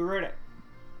 Who wrote it?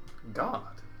 God,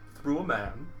 through a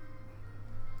man.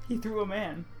 He threw a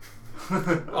man.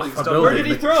 Well, he's A done Where building. did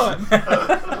he throw him?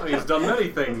 Well, he's done many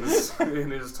things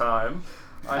in his time.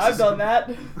 I've done that.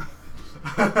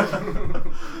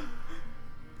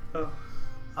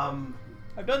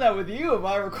 I've done that with you, if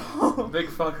I recall. Big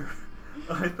fucker.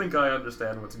 I think I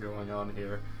understand what's going on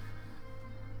here.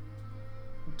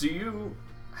 Do you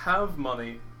have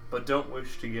money but don't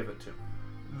wish to give it to me?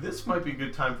 This might be a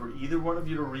good time for either one of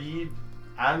you to read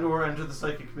and or enter the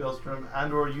Psychic Maelstrom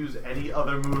and or use any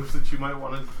other moves that you might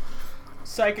want to...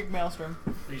 Psychic Maelstrom.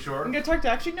 Are you sure? I'm gonna talk to...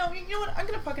 Actually, no, you know what? I'm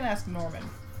gonna fucking ask Norman.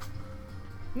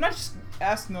 Not just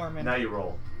ask Norman. Now you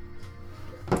roll.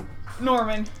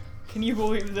 Norman, can you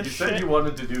believe this You shit? said you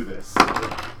wanted to do this.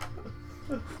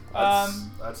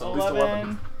 That's at least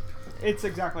 11. It's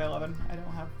exactly 11. I don't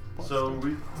have... plus So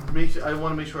two. I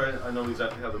want to make sure I know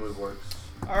exactly how the move works.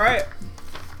 Alright.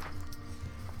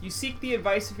 You seek the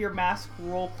advice of your mask,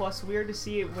 roll plus weird to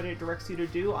see what it directs you to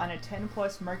do. On a 10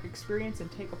 plus, mark experience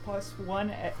and take a plus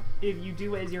 1 if you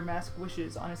do as your mask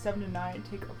wishes. On a 7 to 9,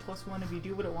 take a plus 1 if you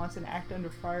do what it wants and act under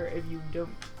fire if you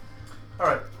don't.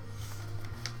 Alright.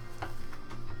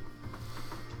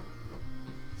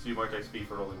 So you marked XP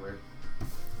for rolling weird.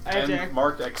 I have to And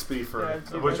marked XP for Yeah,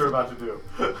 it's- What you're about to do.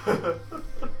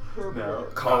 No.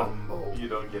 combo. You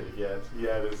don't get it yet.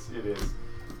 Yeah, it is.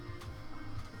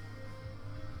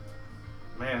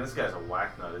 Man, this guy's a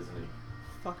whack nut, isn't he?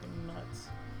 fucking nuts.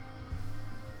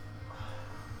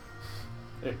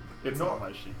 It's No. on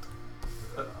my sheet.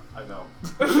 I know.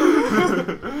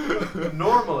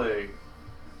 Normally,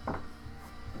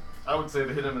 I would say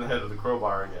to hit him in the head with a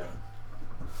crowbar again.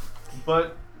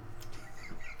 But,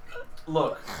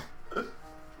 look.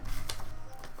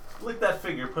 Lick that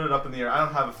finger, put it up in the air. I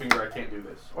don't have a finger, I can't do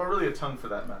this. Or really a tongue for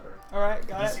that matter. Alright,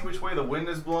 got You it. see which way the wind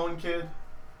is blowing, kid?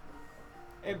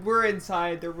 If we're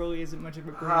inside, there really isn't much of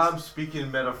a breeze. I'm speaking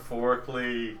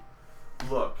metaphorically.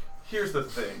 Look, here's the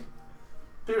thing.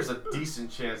 There's a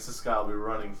decent chance this guy will be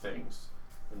running things.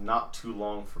 And not too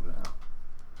long from now.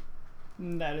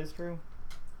 That is true.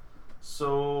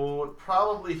 So,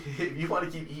 probably, if you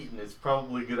want to keep eating, it's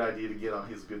probably a good idea to get on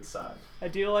his good side. I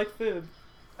do like food.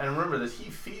 And remember that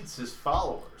he feeds his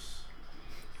followers.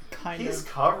 Kind He's of.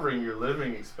 covering your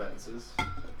living expenses.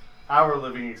 Our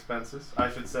living expenses, I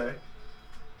should say.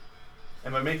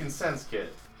 Am I making sense, kid?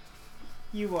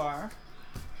 You are.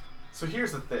 So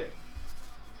here's the thing.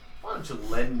 Why don't you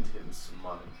lend him some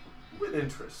money? With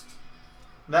interest.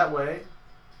 That way,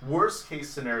 worst case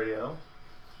scenario,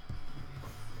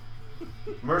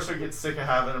 Mercer gets sick of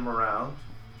having him around,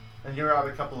 and you're out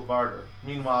a couple of barter.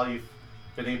 Meanwhile, you've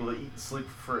been able to eat and sleep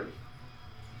for free.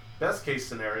 Best case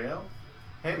scenario,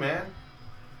 hey man,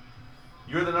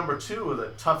 you're the number 2 of the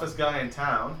toughest guy in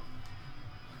town,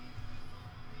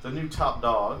 the new top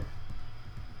dog,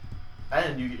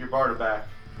 and you get your barter back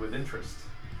with interest.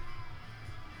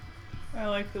 I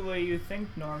like the way you think,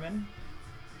 Norman.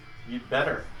 You'd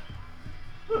better.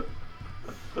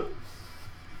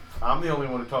 I'm the only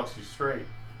one who talks to you straight.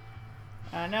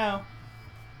 I know.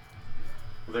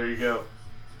 Well, there you go.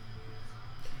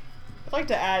 I'd like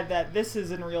to add that this is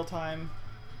in real time.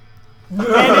 And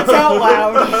it's out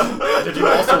loud. Did you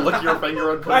also lick your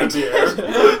finger and put I it in the air?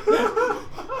 did.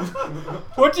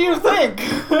 What do you think?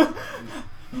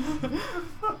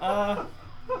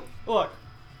 Look,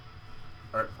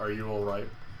 Are you alright?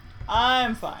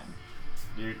 I'm fine.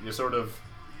 You sort of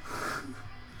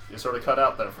cut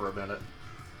out there for a minute.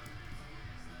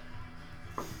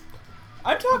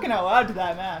 I'm talking out loud to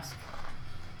that mask.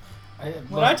 When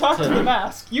But I talk to the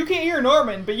mask, you can't hear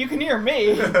Norman, but you can hear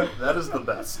me. That is the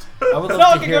best. I would It's love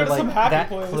not to like I hear go to some happy that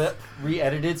place. clip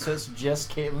re-edited so it's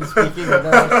just Caitlin speaking and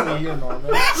then actually hear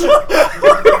Norman.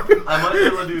 I might be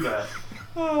able to do that.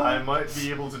 I might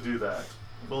be able to do that.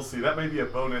 We'll see. That may be a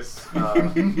bonus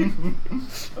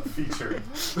feature.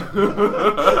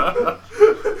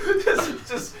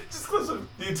 just clips of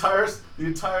the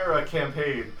entire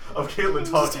campaign of Caitlin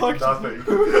talking talking. nothing.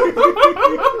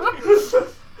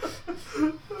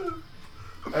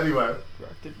 Anyway,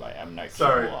 Directed by M. Night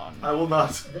sorry. Shyamalan. I will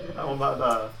not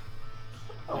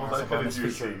Also cut bonus into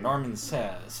your feature, scene. Norman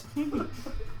Says.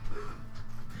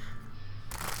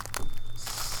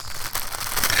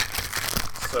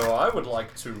 So I would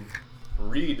like to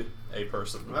read a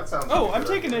person. That sounds Oh, like a I'm good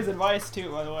taking idea. his advice too,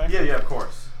 by the way. Yeah, of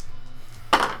course.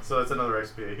 So that's another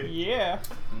XP. Yeah.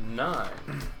 9.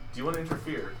 Do you want to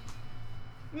interfere?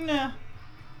 Nah.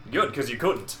 Good, because you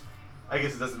couldn't. I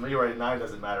guess it doesn't. You're right. 9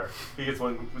 doesn't matter. He gets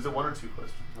one. Was it 1 or 2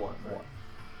 questions? 1.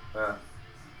 Right?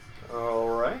 All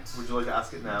right. Would you like to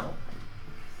ask it now?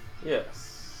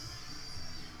 Yes.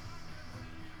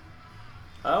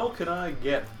 How can I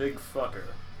get Big Fucker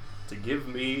to give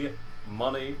me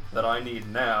money that I need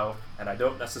now, and I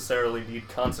don't necessarily need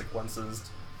consequences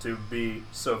to be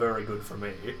so very good for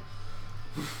me?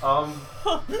 I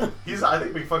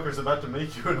think Big Fucker's about to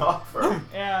make you an offer,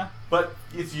 Yeah. but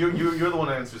it's you're the one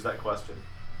who answers that question.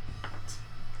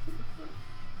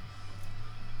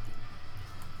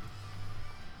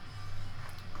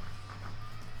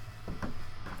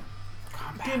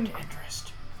 Compound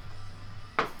interest.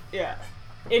 Yeah.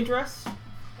 Interest.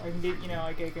 I can get,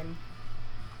 like I can.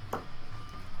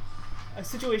 A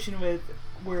situation with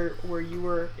where you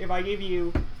were, if I gave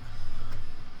you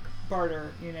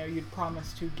barter, you'd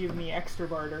promise to give me extra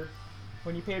barter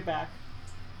when you pay it back.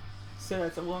 So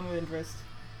that's a loan with interest.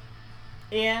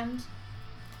 And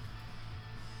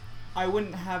I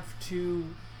wouldn't have to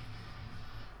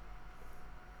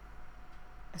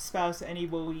espouse any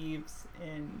belief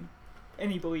in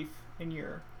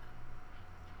your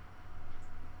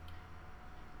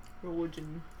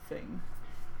religion thing.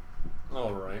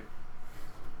 Alright.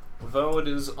 Though it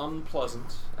is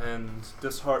unpleasant and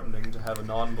disheartening to have a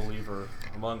non-believer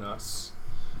among us,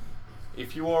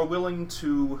 if you are willing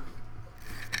to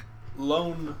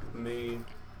loan me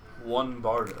 1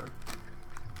 barter,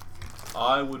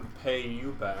 I would pay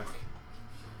you back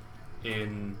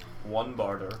in 1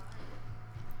 barter,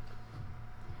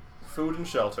 food and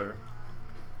shelter,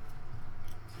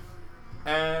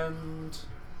 and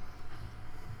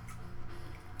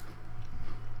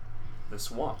this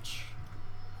watch.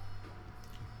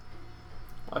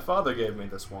 My father gave me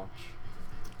this watch.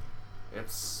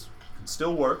 It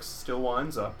still works, still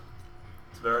winds up.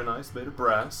 It's very nice, made of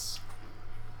brass.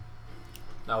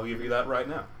 I'll give you that right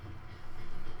now.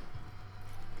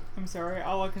 I'm sorry,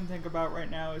 all I can think about right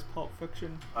now is Pulp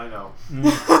Fiction. I know.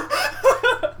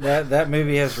 That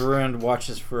movie has ruined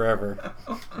watches forever.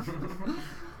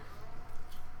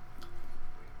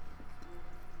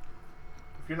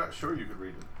 If you're not sure, you could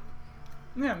read it.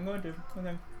 Yeah, I'm going to with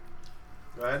him.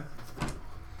 Go ahead.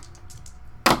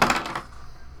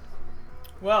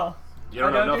 Well, You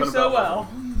don't I know don't do nothing so about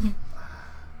well.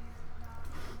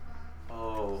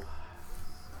 Oh.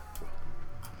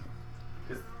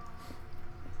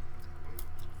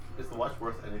 Is the watch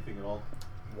worth anything at all?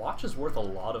 Watch is worth a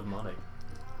lot of money.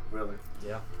 Really?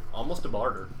 Yeah. Almost a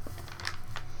barter.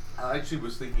 I actually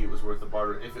was thinking it was worth a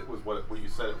barter if it was what you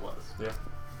said it was.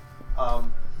 Yeah.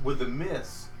 With the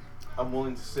miss, I'm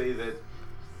willing to say that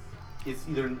it's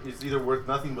either worth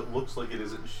nothing but looks like it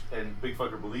isn't, and Big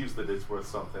Fucker believes that it's worth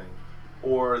something,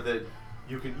 or that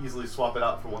you can easily swap it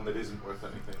out for one that isn't worth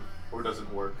anything or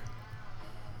doesn't work.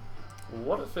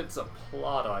 What if it's a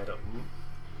plot item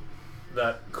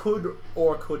that could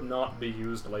or could not be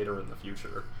used later in the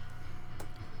future?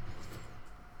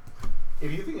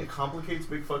 If you think it complicates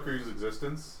Big Fucker's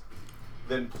existence,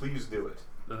 then please do it.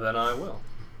 Then I will.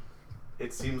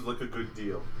 It seems like a good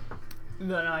deal.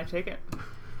 Then I take it.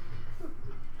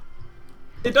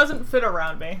 It doesn't fit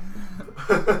around me.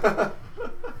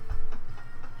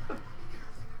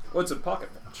 What's a pocket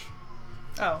watch?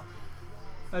 Oh.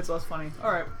 That's less funny.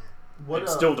 Alright. What? It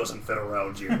still doesn't fit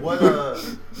around you. What?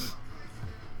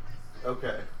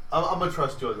 Okay, I'm gonna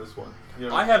trust you on this one. You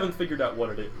know? I haven't figured out what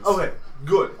it is. Okay,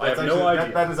 good. I have That's no actually,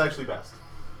 idea. That is actually best.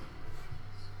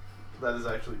 That is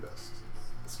actually best.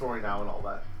 Story now and all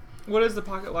that. What does the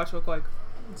pocket watch look like?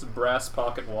 It's a brass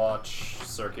pocket watch,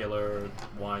 circular,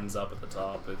 winds up at the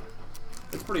top.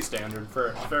 It's pretty standard,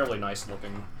 fairly nice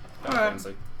looking, kind of Alright.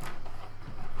 fancy.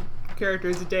 Character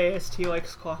is a deist, he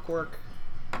likes clockwork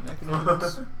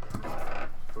mechanisms.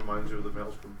 Reminds you of the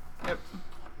Maelstrom. Yep,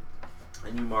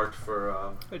 And you marked for.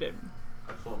 I did.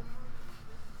 Excellent.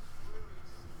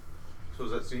 So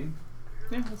is that scene?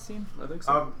 Yeah, let's see. I think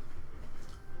so.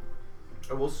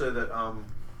 I will say that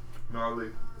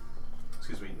Gnarly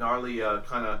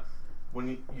kind of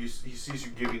when he sees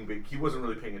you giving Big, he wasn't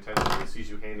really paying attention. He sees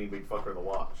you handing Big Fucker the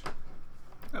watch.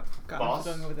 Oh, God, Boss?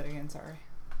 I'm done with it again, sorry.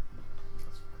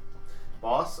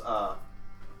 Boss,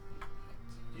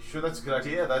 you sure that's a good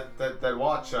idea? That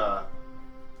watch,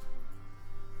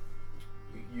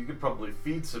 you could probably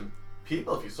feed some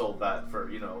people if you sold that for,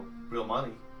 real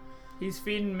money. He's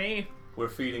feeding me. We're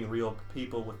feeding real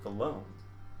people with the loan.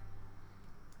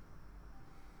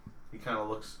 He kind of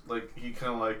looks like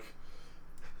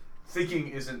thinking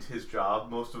isn't his job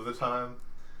most of the time,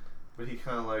 but he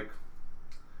kind of like,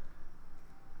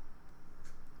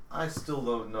 I still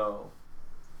don't know,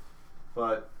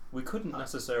 but We couldn't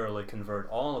necessarily convert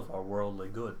all of our worldly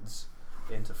goods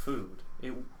into food.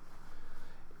 It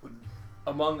would,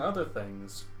 among other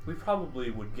things, we probably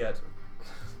would get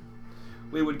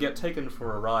taken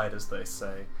for a ride, as they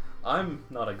say. I'm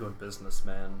not a good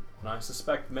businessman, and I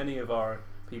suspect many of our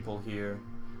people here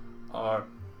are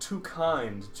too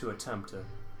kind to attempt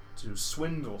to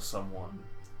swindle someone,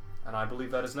 and I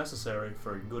believe that is necessary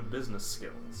for good business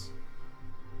skills.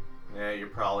 yeah, you're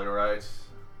probably right.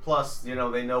 Plus, they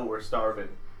know we're starving.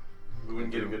 We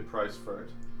wouldn't get a good price for it.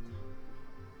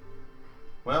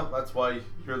 Well, that's why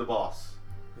you're the boss.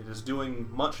 It is doing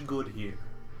much good here.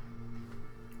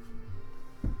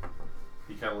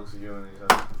 He kind of looks at you and he's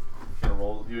gonna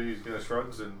roll. He's gonna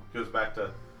shrugs and goes back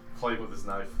to playing with his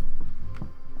knife.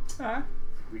 Huh?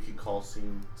 We can call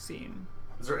scene. Scene.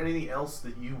 Is there anything else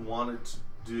that you wanted to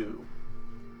do?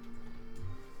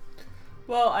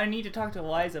 Well, I need to talk to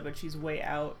Eliza, but she's way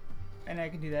out, and I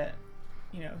can do that.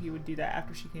 He would do that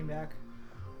after she came back.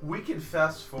 We can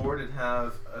fast forward and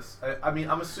have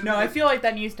I'm assuming. No, I feel like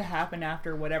that needs to happen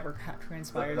after whatever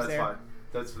transpires that's there. fine.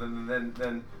 That's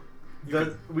then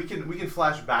we can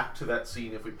flash back to that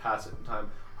scene if we pass it in time.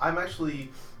 I'm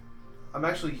actually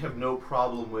have no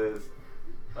problem with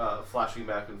flashing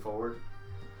back and forward.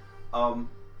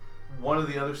 One of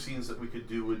the other scenes that we could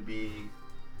do would be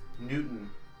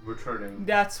Newton returning.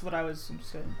 That's what I was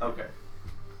interested in. Okay.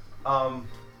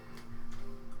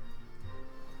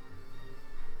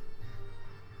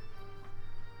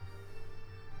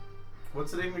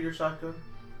 What's the name of your shotgun?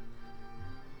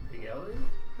 Big Ellie,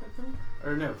 I think?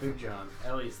 Or no, Big John.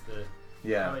 Ellie's the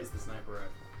sniper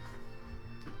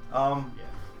rifle. Yeah.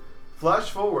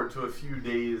 Flash forward to a few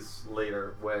days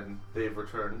later when they've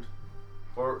returned,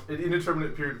 or an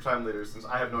indeterminate period of time later, since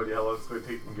I have no idea how long it's going to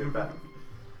take them to get back.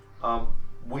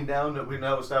 We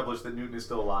now established that Newton is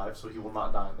still alive, so he will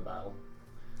not die in the battle,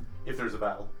 if there's a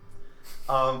battle.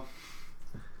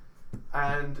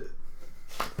 And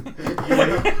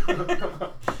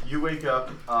you wake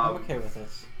up. I'm okay with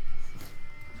this.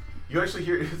 You actually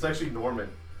hear it's actually Norman.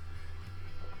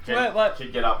 Kid, what?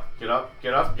 Kid, get up, get up,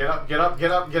 get up, get up, get up,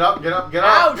 get up, get up, get up, get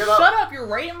Ow, up, get up. shut up! You're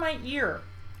right in my ear.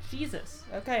 Jesus.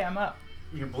 Okay, I'm up.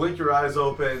 You blink your eyes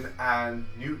open, and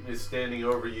Newton is standing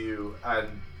over you,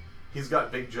 and he's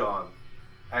got Big John.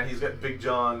 And he's got Big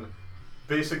John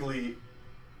basically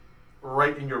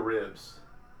right in your ribs.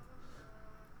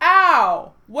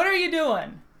 Ow! What are you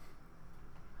doing?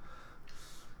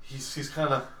 He's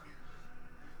kind of...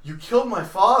 You killed my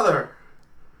father!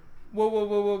 Whoa, whoa,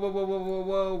 whoa, whoa, whoa, whoa, whoa,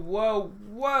 whoa, whoa,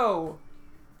 whoa.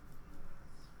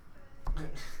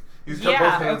 He's got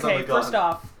both hands on the gun. First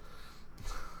off.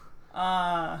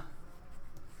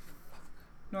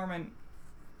 Norman,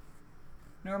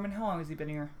 how long has he been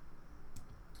here?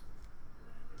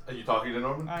 Are you talking to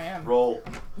Norman? I am. Roll.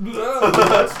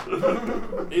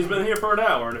 He's been here for an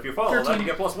hour, and if you follow, 13. then you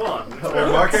get +1. Or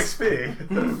mark XP.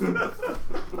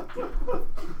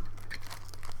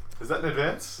 Is that an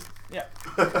advance? Yeah.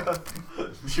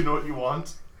 Do you know what you want?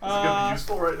 Is it going to be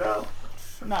useful right now?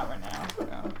 Not right now,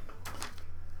 no.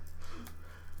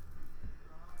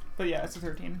 But yeah, it's a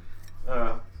 13.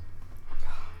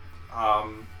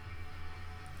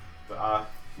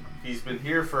 He's been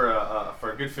here for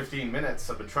a good 15 minutes.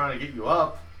 I've been trying to get you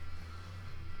up.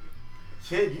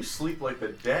 Kid, you sleep like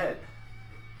the dead.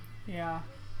 Yeah.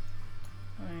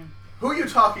 I mean, Who are you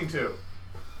talking to?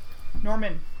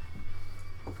 Norman.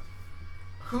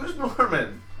 Who's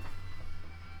Norman?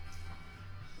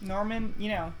 Norman,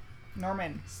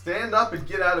 Norman. Stand up and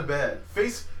get out of bed.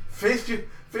 Face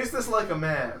this like a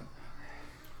man.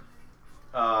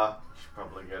 You should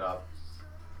probably get up.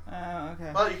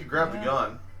 Okay. Well, you could grab the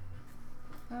gun.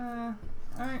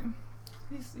 Alright.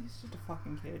 He's just a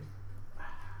fucking kid.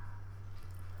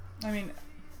 I mean...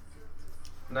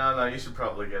 No, you should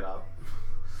probably get up.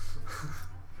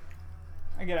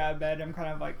 I get out of bed, I'm kind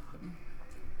of like...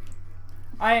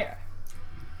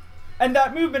 And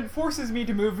that movement forces me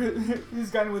to move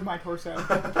his gun with my torso.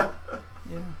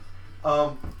 Yeah.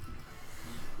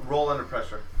 Roll under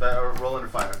pressure. Or roll under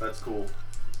fire. That's cool.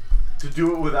 To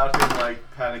do it without him,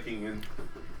 panicking and...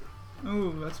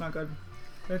 Ooh, that's not good.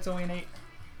 That's only an 8.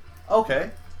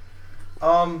 Okay.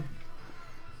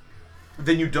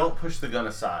 Then you don't push the gun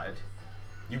aside.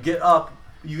 You get up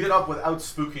without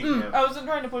spooking him. I wasn't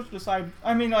trying to push it aside.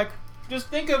 I mean, Just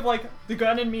think of like the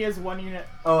gun and me as one unit.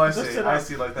 Oh, I see. I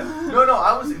see like that. No,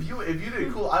 I was. If you did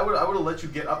it cool, I would have let you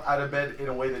get up out of bed in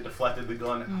a way that deflected the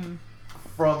gun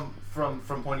from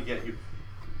pointing at you.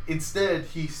 Instead,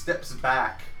 he steps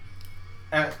back,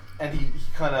 and he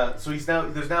kind of. So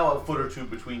there's now a foot or two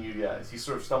between you guys. He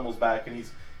sort of stumbles back, and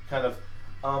he's kind of.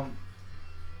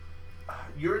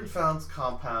 You're in Found's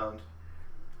compound.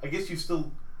 I guess you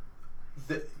still.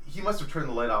 He must have turned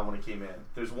the light on when he came in.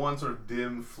 There's one sort of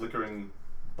dim, flickering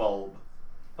bulb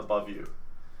above you.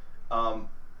 And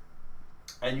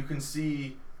you can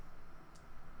see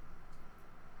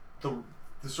the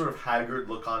sort of haggard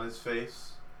look on his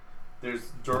face.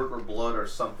 There's dirt or blood or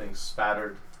something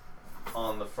spattered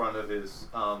on the front of his,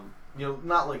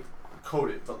 not like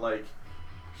coated, but like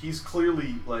he's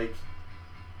clearly like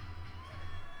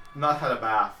not had a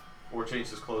bath or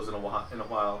changed his clothes in a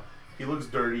while. He looks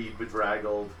dirty,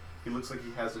 bedraggled. He looks like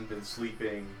he hasn't been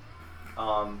sleeping.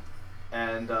 As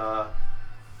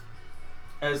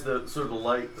the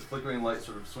flickering light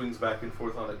sort of swings back and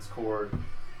forth on its cord,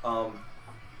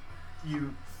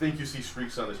 you think you see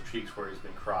streaks on his cheeks where he's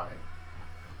been crying.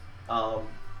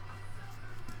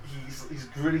 He's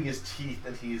gritting his teeth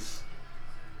and he's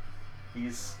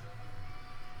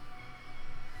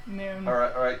Noon. All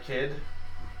right, kid.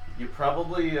 You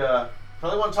probably want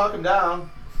to talk him down.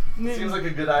 Newton. Seems like a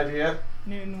good idea.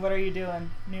 Newton, what are you doing?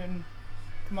 Newton,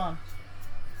 come on.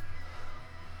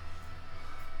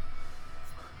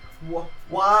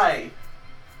 Why?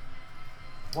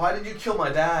 Why did you kill my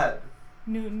dad?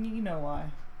 Newton, you know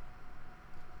why.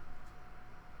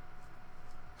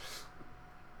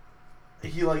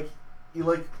 He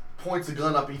points a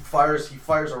gun up. He fires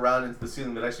around into the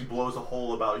ceiling that actually blows a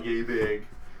hole about yay big.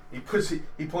 He points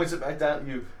it back down at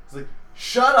you. He's like,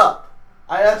 "Shut up!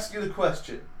 I asked you the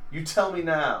question. You tell me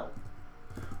now.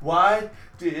 Why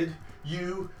did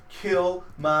you kill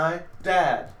my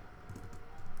dad?"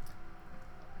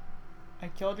 I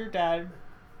killed your dad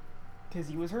because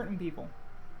he was hurting people.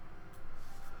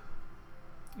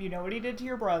 You know what he did to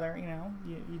your brother, you know.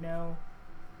 You know.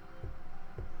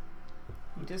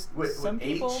 You just some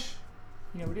people. H?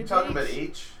 You know what he did? You talking about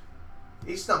H?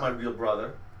 H's not my real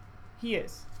brother. He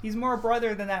is. He's more a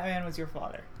brother than that man was your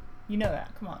father. You know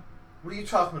that. Come on. What are you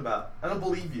talking about? I don't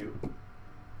believe you.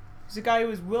 He's a guy who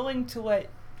was willing to let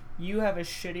you have a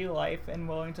shitty life and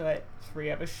willing to let 3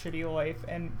 have a shitty life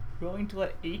and willing to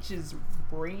let H's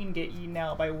brain get eaten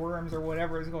out by worms or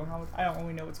whatever is going on with. I don't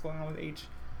really know what's going on with H,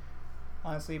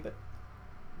 honestly, but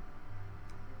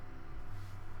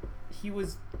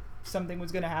something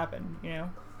was going to happen, you know?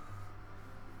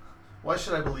 Why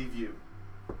should I believe you?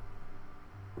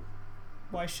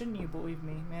 Why shouldn't you believe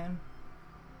me, man?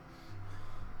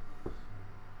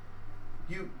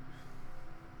 You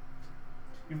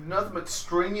do nothing but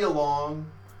string me along.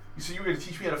 You said you were going to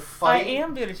teach me how to fight. I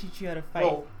am going to teach you how to fight.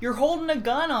 Well, you're holding a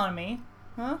gun on me,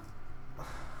 huh?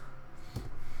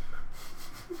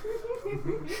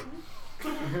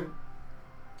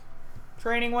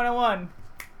 Training 101.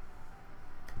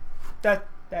 That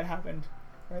happened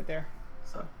right there.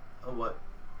 So. What?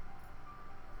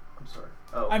 I'm sorry.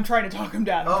 Oh. I'm trying to talk him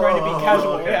down. I'm trying to be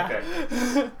casual. Okay, yeah.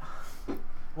 Okay.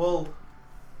 Well,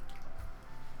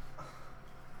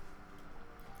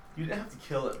 you didn't have to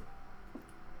kill him.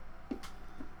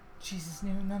 Jesus,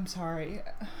 Newton, I'm sorry.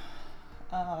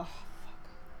 Fuck.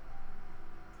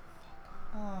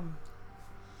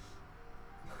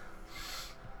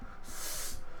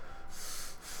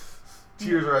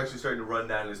 Tears are actually starting to run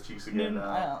down his cheeks again. Newton,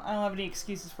 I don't have any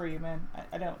excuses for you, man.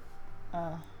 I don't.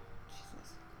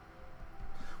 Jesus.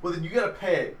 Well, then you gotta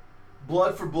pay.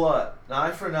 Blood for blood. An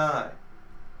eye for an eye.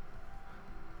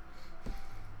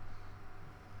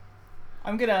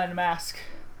 I'm gonna unmask.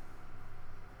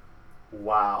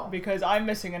 Wow. Because I'm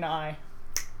missing an eye.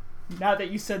 Now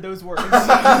that you said those words.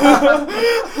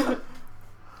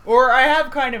 Or I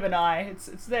have kind of an eye.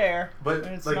 It's there. But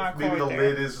it's like not maybe the there.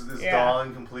 lid is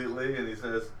gone completely, and he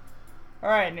says,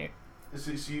 "Alright, Newt."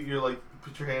 So you're like,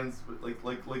 put your hands like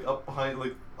up behind,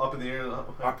 like up in the air. And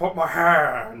up I put my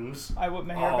hands. I whip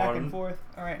my hair back and forth.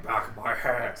 Alright. Back of my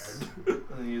head. And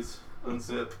then you just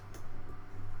unzip,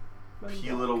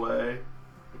 peel it away.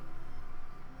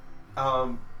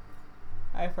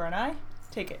 Eye for an eye?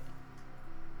 Take it.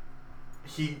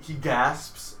 He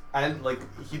gasps and like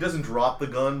he doesn't drop the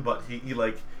gun, but he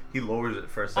lowers it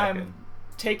for a second. I'm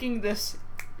taking this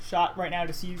shot right now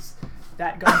to seize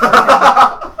that gun.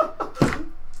 For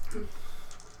him.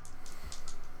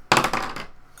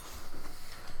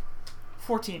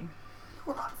 14.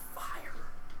 We're on fire.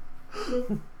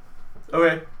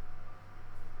 Okay.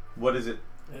 What is it?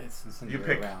 It's You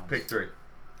pick 3.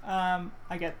 I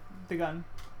get the gun.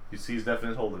 You seize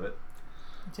definite hold of it.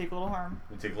 Take a little harm.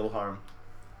 You take a little harm.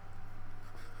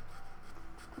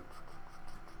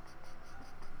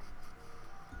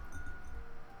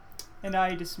 And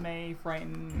I dismay,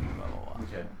 frighten.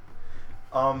 Okay.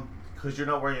 Because you're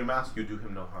not wearing your mask, you do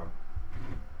him no harm.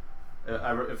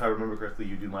 If I remember correctly,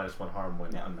 you do -1 harm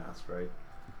when unmasked, right?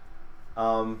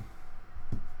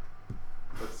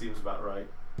 That seems about right.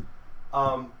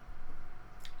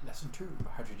 Lesson 2: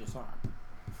 how to disarm.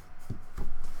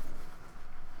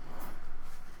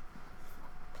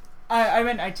 I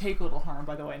meant I take a little harm,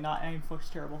 by the way, not I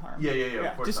inflict terrible harm. Yeah,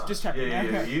 of course not. Just checking.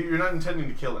 Yeah. You're not intending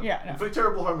to kill him. Yeah, no. Inflict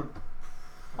terrible harm would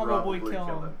Probably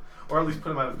kill him. or at least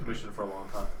put him out of commission for a long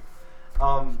time.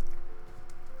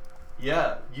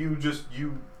 Yeah, you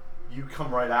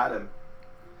come right at him.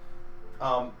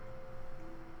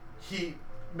 He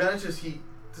manages.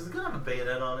 Does the gun have a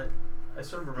bayonet on it? I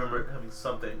sort of remember it having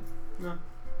something. No.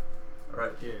 All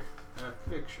right. Here, a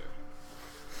picture.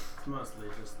 It's mostly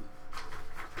just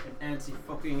an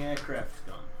anti-fucking aircraft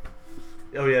gun.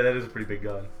 Oh yeah, that is a pretty big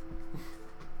gun.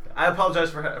 I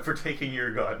apologize for taking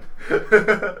your gun.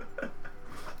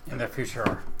 In the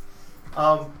future.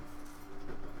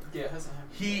 Yeah, it hasn't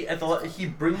happened. He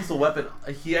brings the weapon.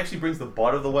 He actually brings the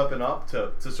butt of the weapon up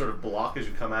to sort of block as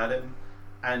you come at him,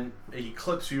 and he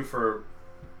clips you for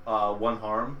 1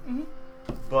 harm. Mm-hmm.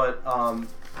 But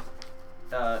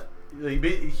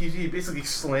he basically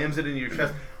slams it into your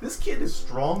chest. This kid is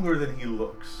stronger than he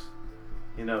looks.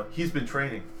 You know, he's been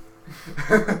training.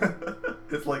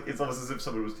 It's almost as if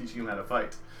somebody was teaching him how to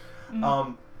fight.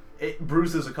 Mm-hmm. It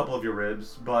bruises a couple of your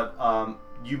ribs, but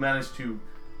you manage to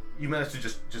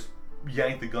just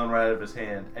yank the gun right out of his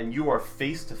hand, and you are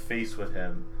face to face with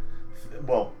him.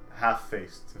 Well, half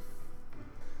faced.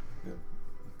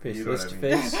 Face You know to what I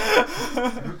mean.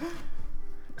 face.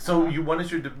 So one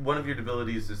of your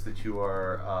abilities is that you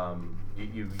are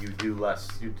you do less,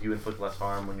 you inflict less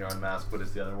harm when you're unmasked. What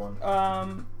is the other one?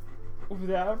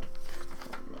 Without,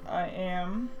 I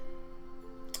am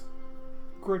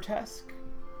grotesque.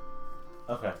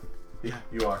 Okay. Yeah,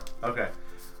 you are. Okay.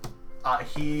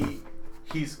 He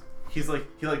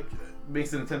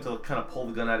makes an attempt to kind of pull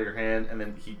the gun out of your hand, and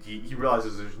then he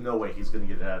realizes there's no way he's gonna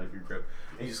get it out of your grip,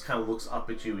 and he just kind of looks up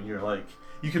at you, and you're like,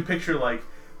 you can picture like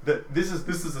this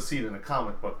is a scene in a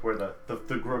comic book where the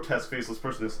grotesque faceless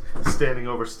person is standing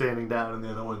down, and the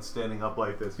other one's standing up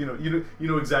like this. You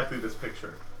know exactly this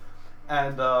picture,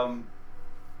 and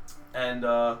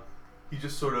he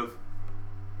just sort of.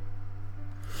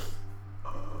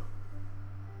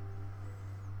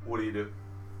 What do you do?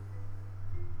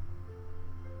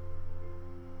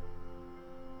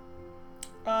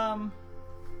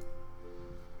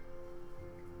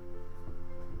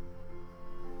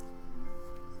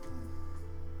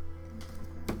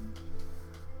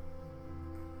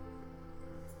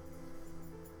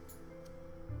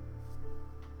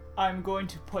 I'm going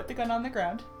to put the gun on the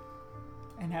ground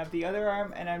and have the other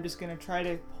arm, and I'm just going to try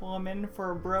to pull him in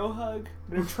for a bro hug.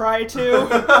 I'm going to try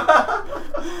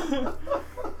to.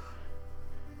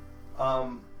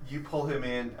 You pull him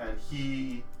in, and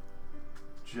he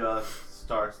just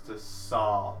starts to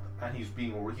sob, and he's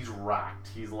racked.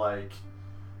 He's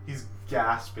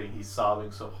gasping. He's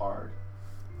sobbing so hard,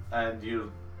 and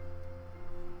you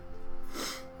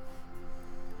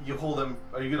hold him.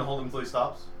 Are you gonna hold him until he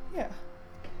stops? Yeah,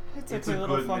 it's a okay,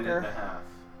 little good minute and fucker. a half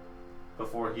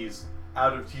before he's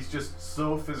out of. He's just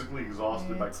so physically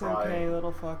exhausted by crying. It's okay,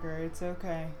 little fucker. It's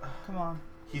okay. Come on.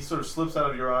 He sort of slips out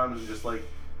of your arms and just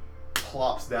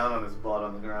plops down on his butt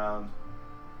on the ground.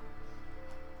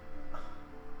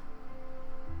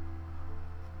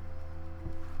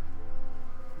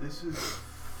 This is a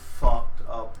fucked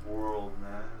up world,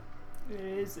 man. It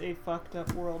is a fucked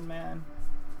up world, man.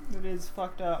 It is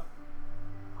fucked up.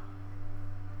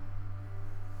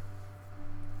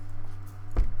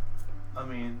 I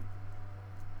mean,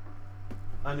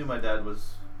 I knew my dad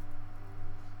was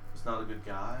not a good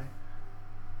guy.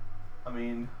 I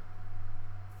mean,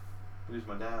 but he's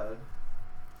my dad.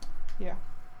 Yeah.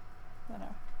 I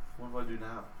know. What do I do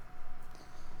now?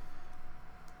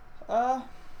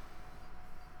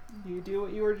 You do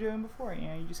what you were doing before. You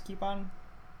know, you just keep on.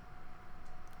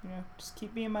 Just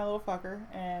keep being my little fucker,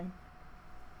 and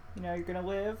you're gonna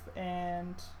live,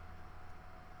 and.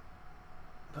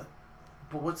 But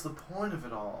what's the point of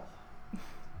it all?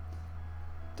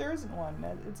 There isn't one.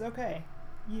 It's okay.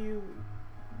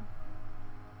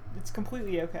 It's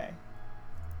completely okay.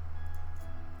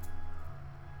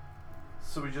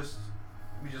 So we just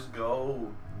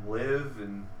go live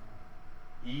and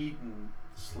eat and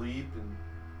sleep and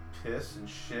piss and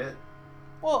shit.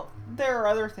 Well, there are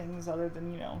other things other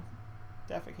than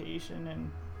defecation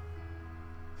and.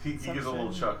 He gives a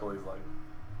little chuckle. He's like,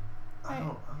 I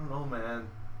don't know, man.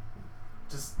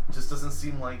 Just doesn't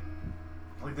seem like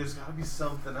there's got to be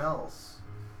something else.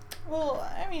 Well,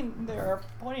 I mean, there are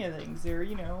plenty of things. There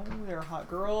are hot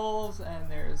girls, and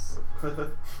there's,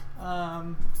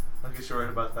 I guess you're right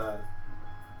about that.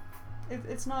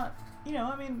 It's not,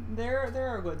 I mean, there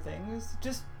are good things.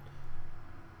 Just,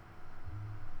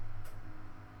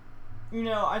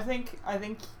 I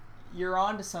think you're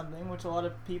onto something, which a lot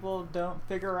of people don't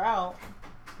figure out,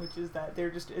 which is that there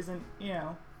just isn't,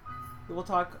 people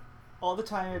talk all the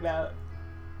time about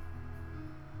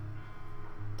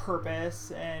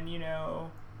purpose and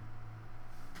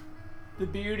the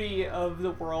beauty of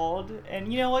the world,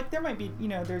 and there might be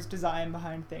there's design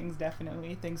behind things,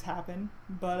 definitely things happen,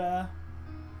 but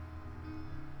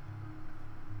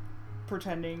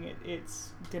pretending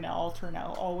it's gonna all turn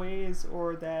out always,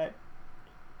 or that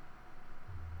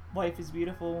life is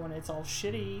beautiful when it's all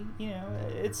shitty,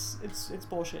 it's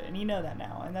bullshit, and you know that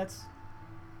now, and that's,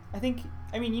 I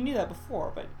mean you knew that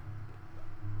before, but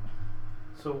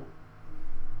so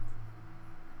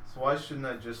why shouldn't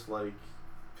I just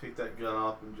pick that gun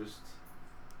up and just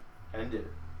end it?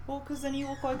 Well, because then you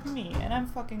look like me, and I'm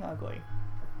fucking ugly.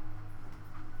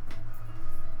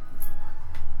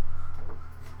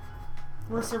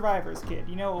 We're survivors, kid.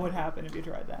 You know what would happen if you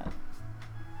tried that.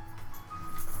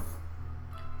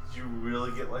 Did you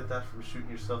really get like that from shooting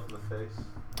yourself in the face?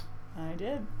 I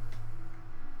did.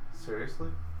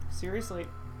 Seriously? Seriously.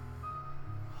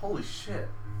 Holy shit.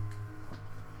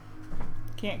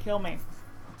 Can't kill me.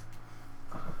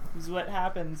 This is what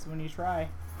happens when you try.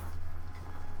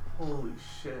 Holy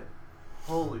shit.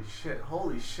 Holy shit.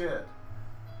 Holy shit.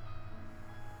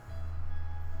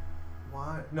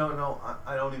 Why? No,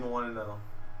 I don't even want to know.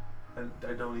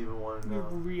 I don't even want to know. You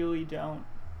really don't.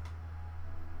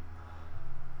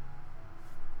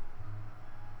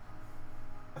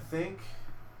 I think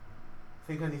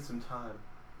I need some time.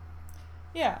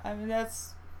 Yeah, I mean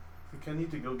that's... I think I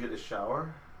need to go get a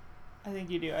shower. I think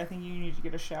you do. I think you need to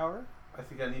get a shower. I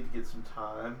think I need to get some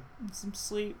time. And some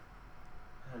sleep.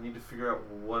 I need to figure out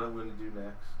what I'm going to do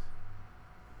next.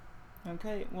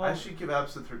 Okay, well... I should give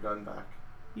Absinthe her gun back.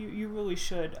 You really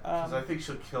should. Because I think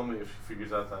she'll kill me if she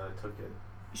figures out that I took it.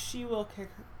 She'll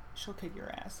kick your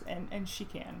ass, and she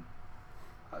can.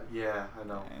 Yeah, I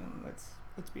know. And let's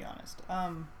be honest.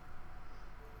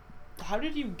 How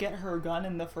did you get her gun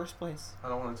in the first place? I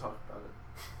don't want to talk about it.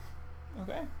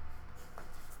 Okay.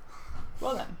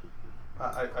 Well then.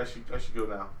 I should go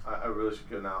now. I really should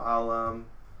go now. I'll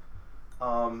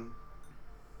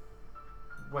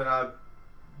when I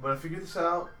figure this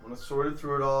out, when I sorted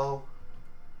through it all,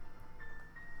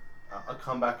 I'll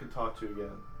come back and talk to you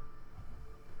again.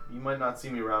 You might not see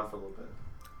me around for a little bit.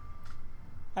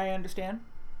 I understand.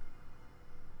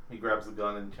 He grabs the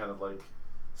gun and kind of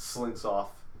slinks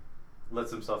off,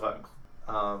 lets himself out.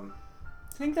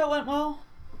 Think that went well?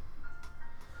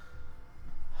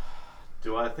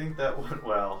 Do I think that went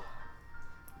well?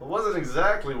 It wasn't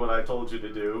exactly what I told you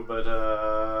to do, but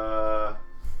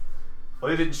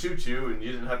well, he didn't shoot you and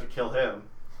you didn't have to kill him.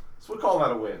 So we'll call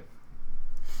that a win.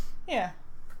 Yeah.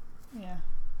 Yeah.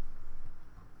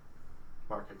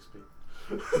 Mark XP.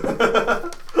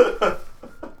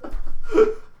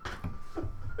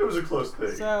 It was a close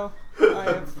thing. So, I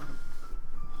have...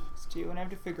 Stu, and I have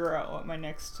to figure out what my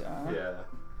next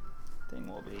thing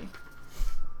will be.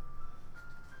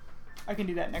 I can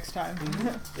do that next time.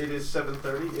 It is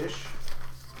 7:30-ish.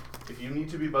 If you need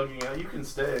to be bugging out, you can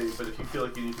stay, but if you feel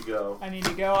like you need to go... I need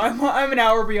to go. I'm an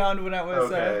hour beyond when I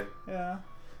was... Okay. Yeah.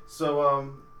 So,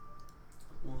 I'm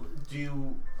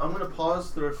going to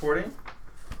pause the recording.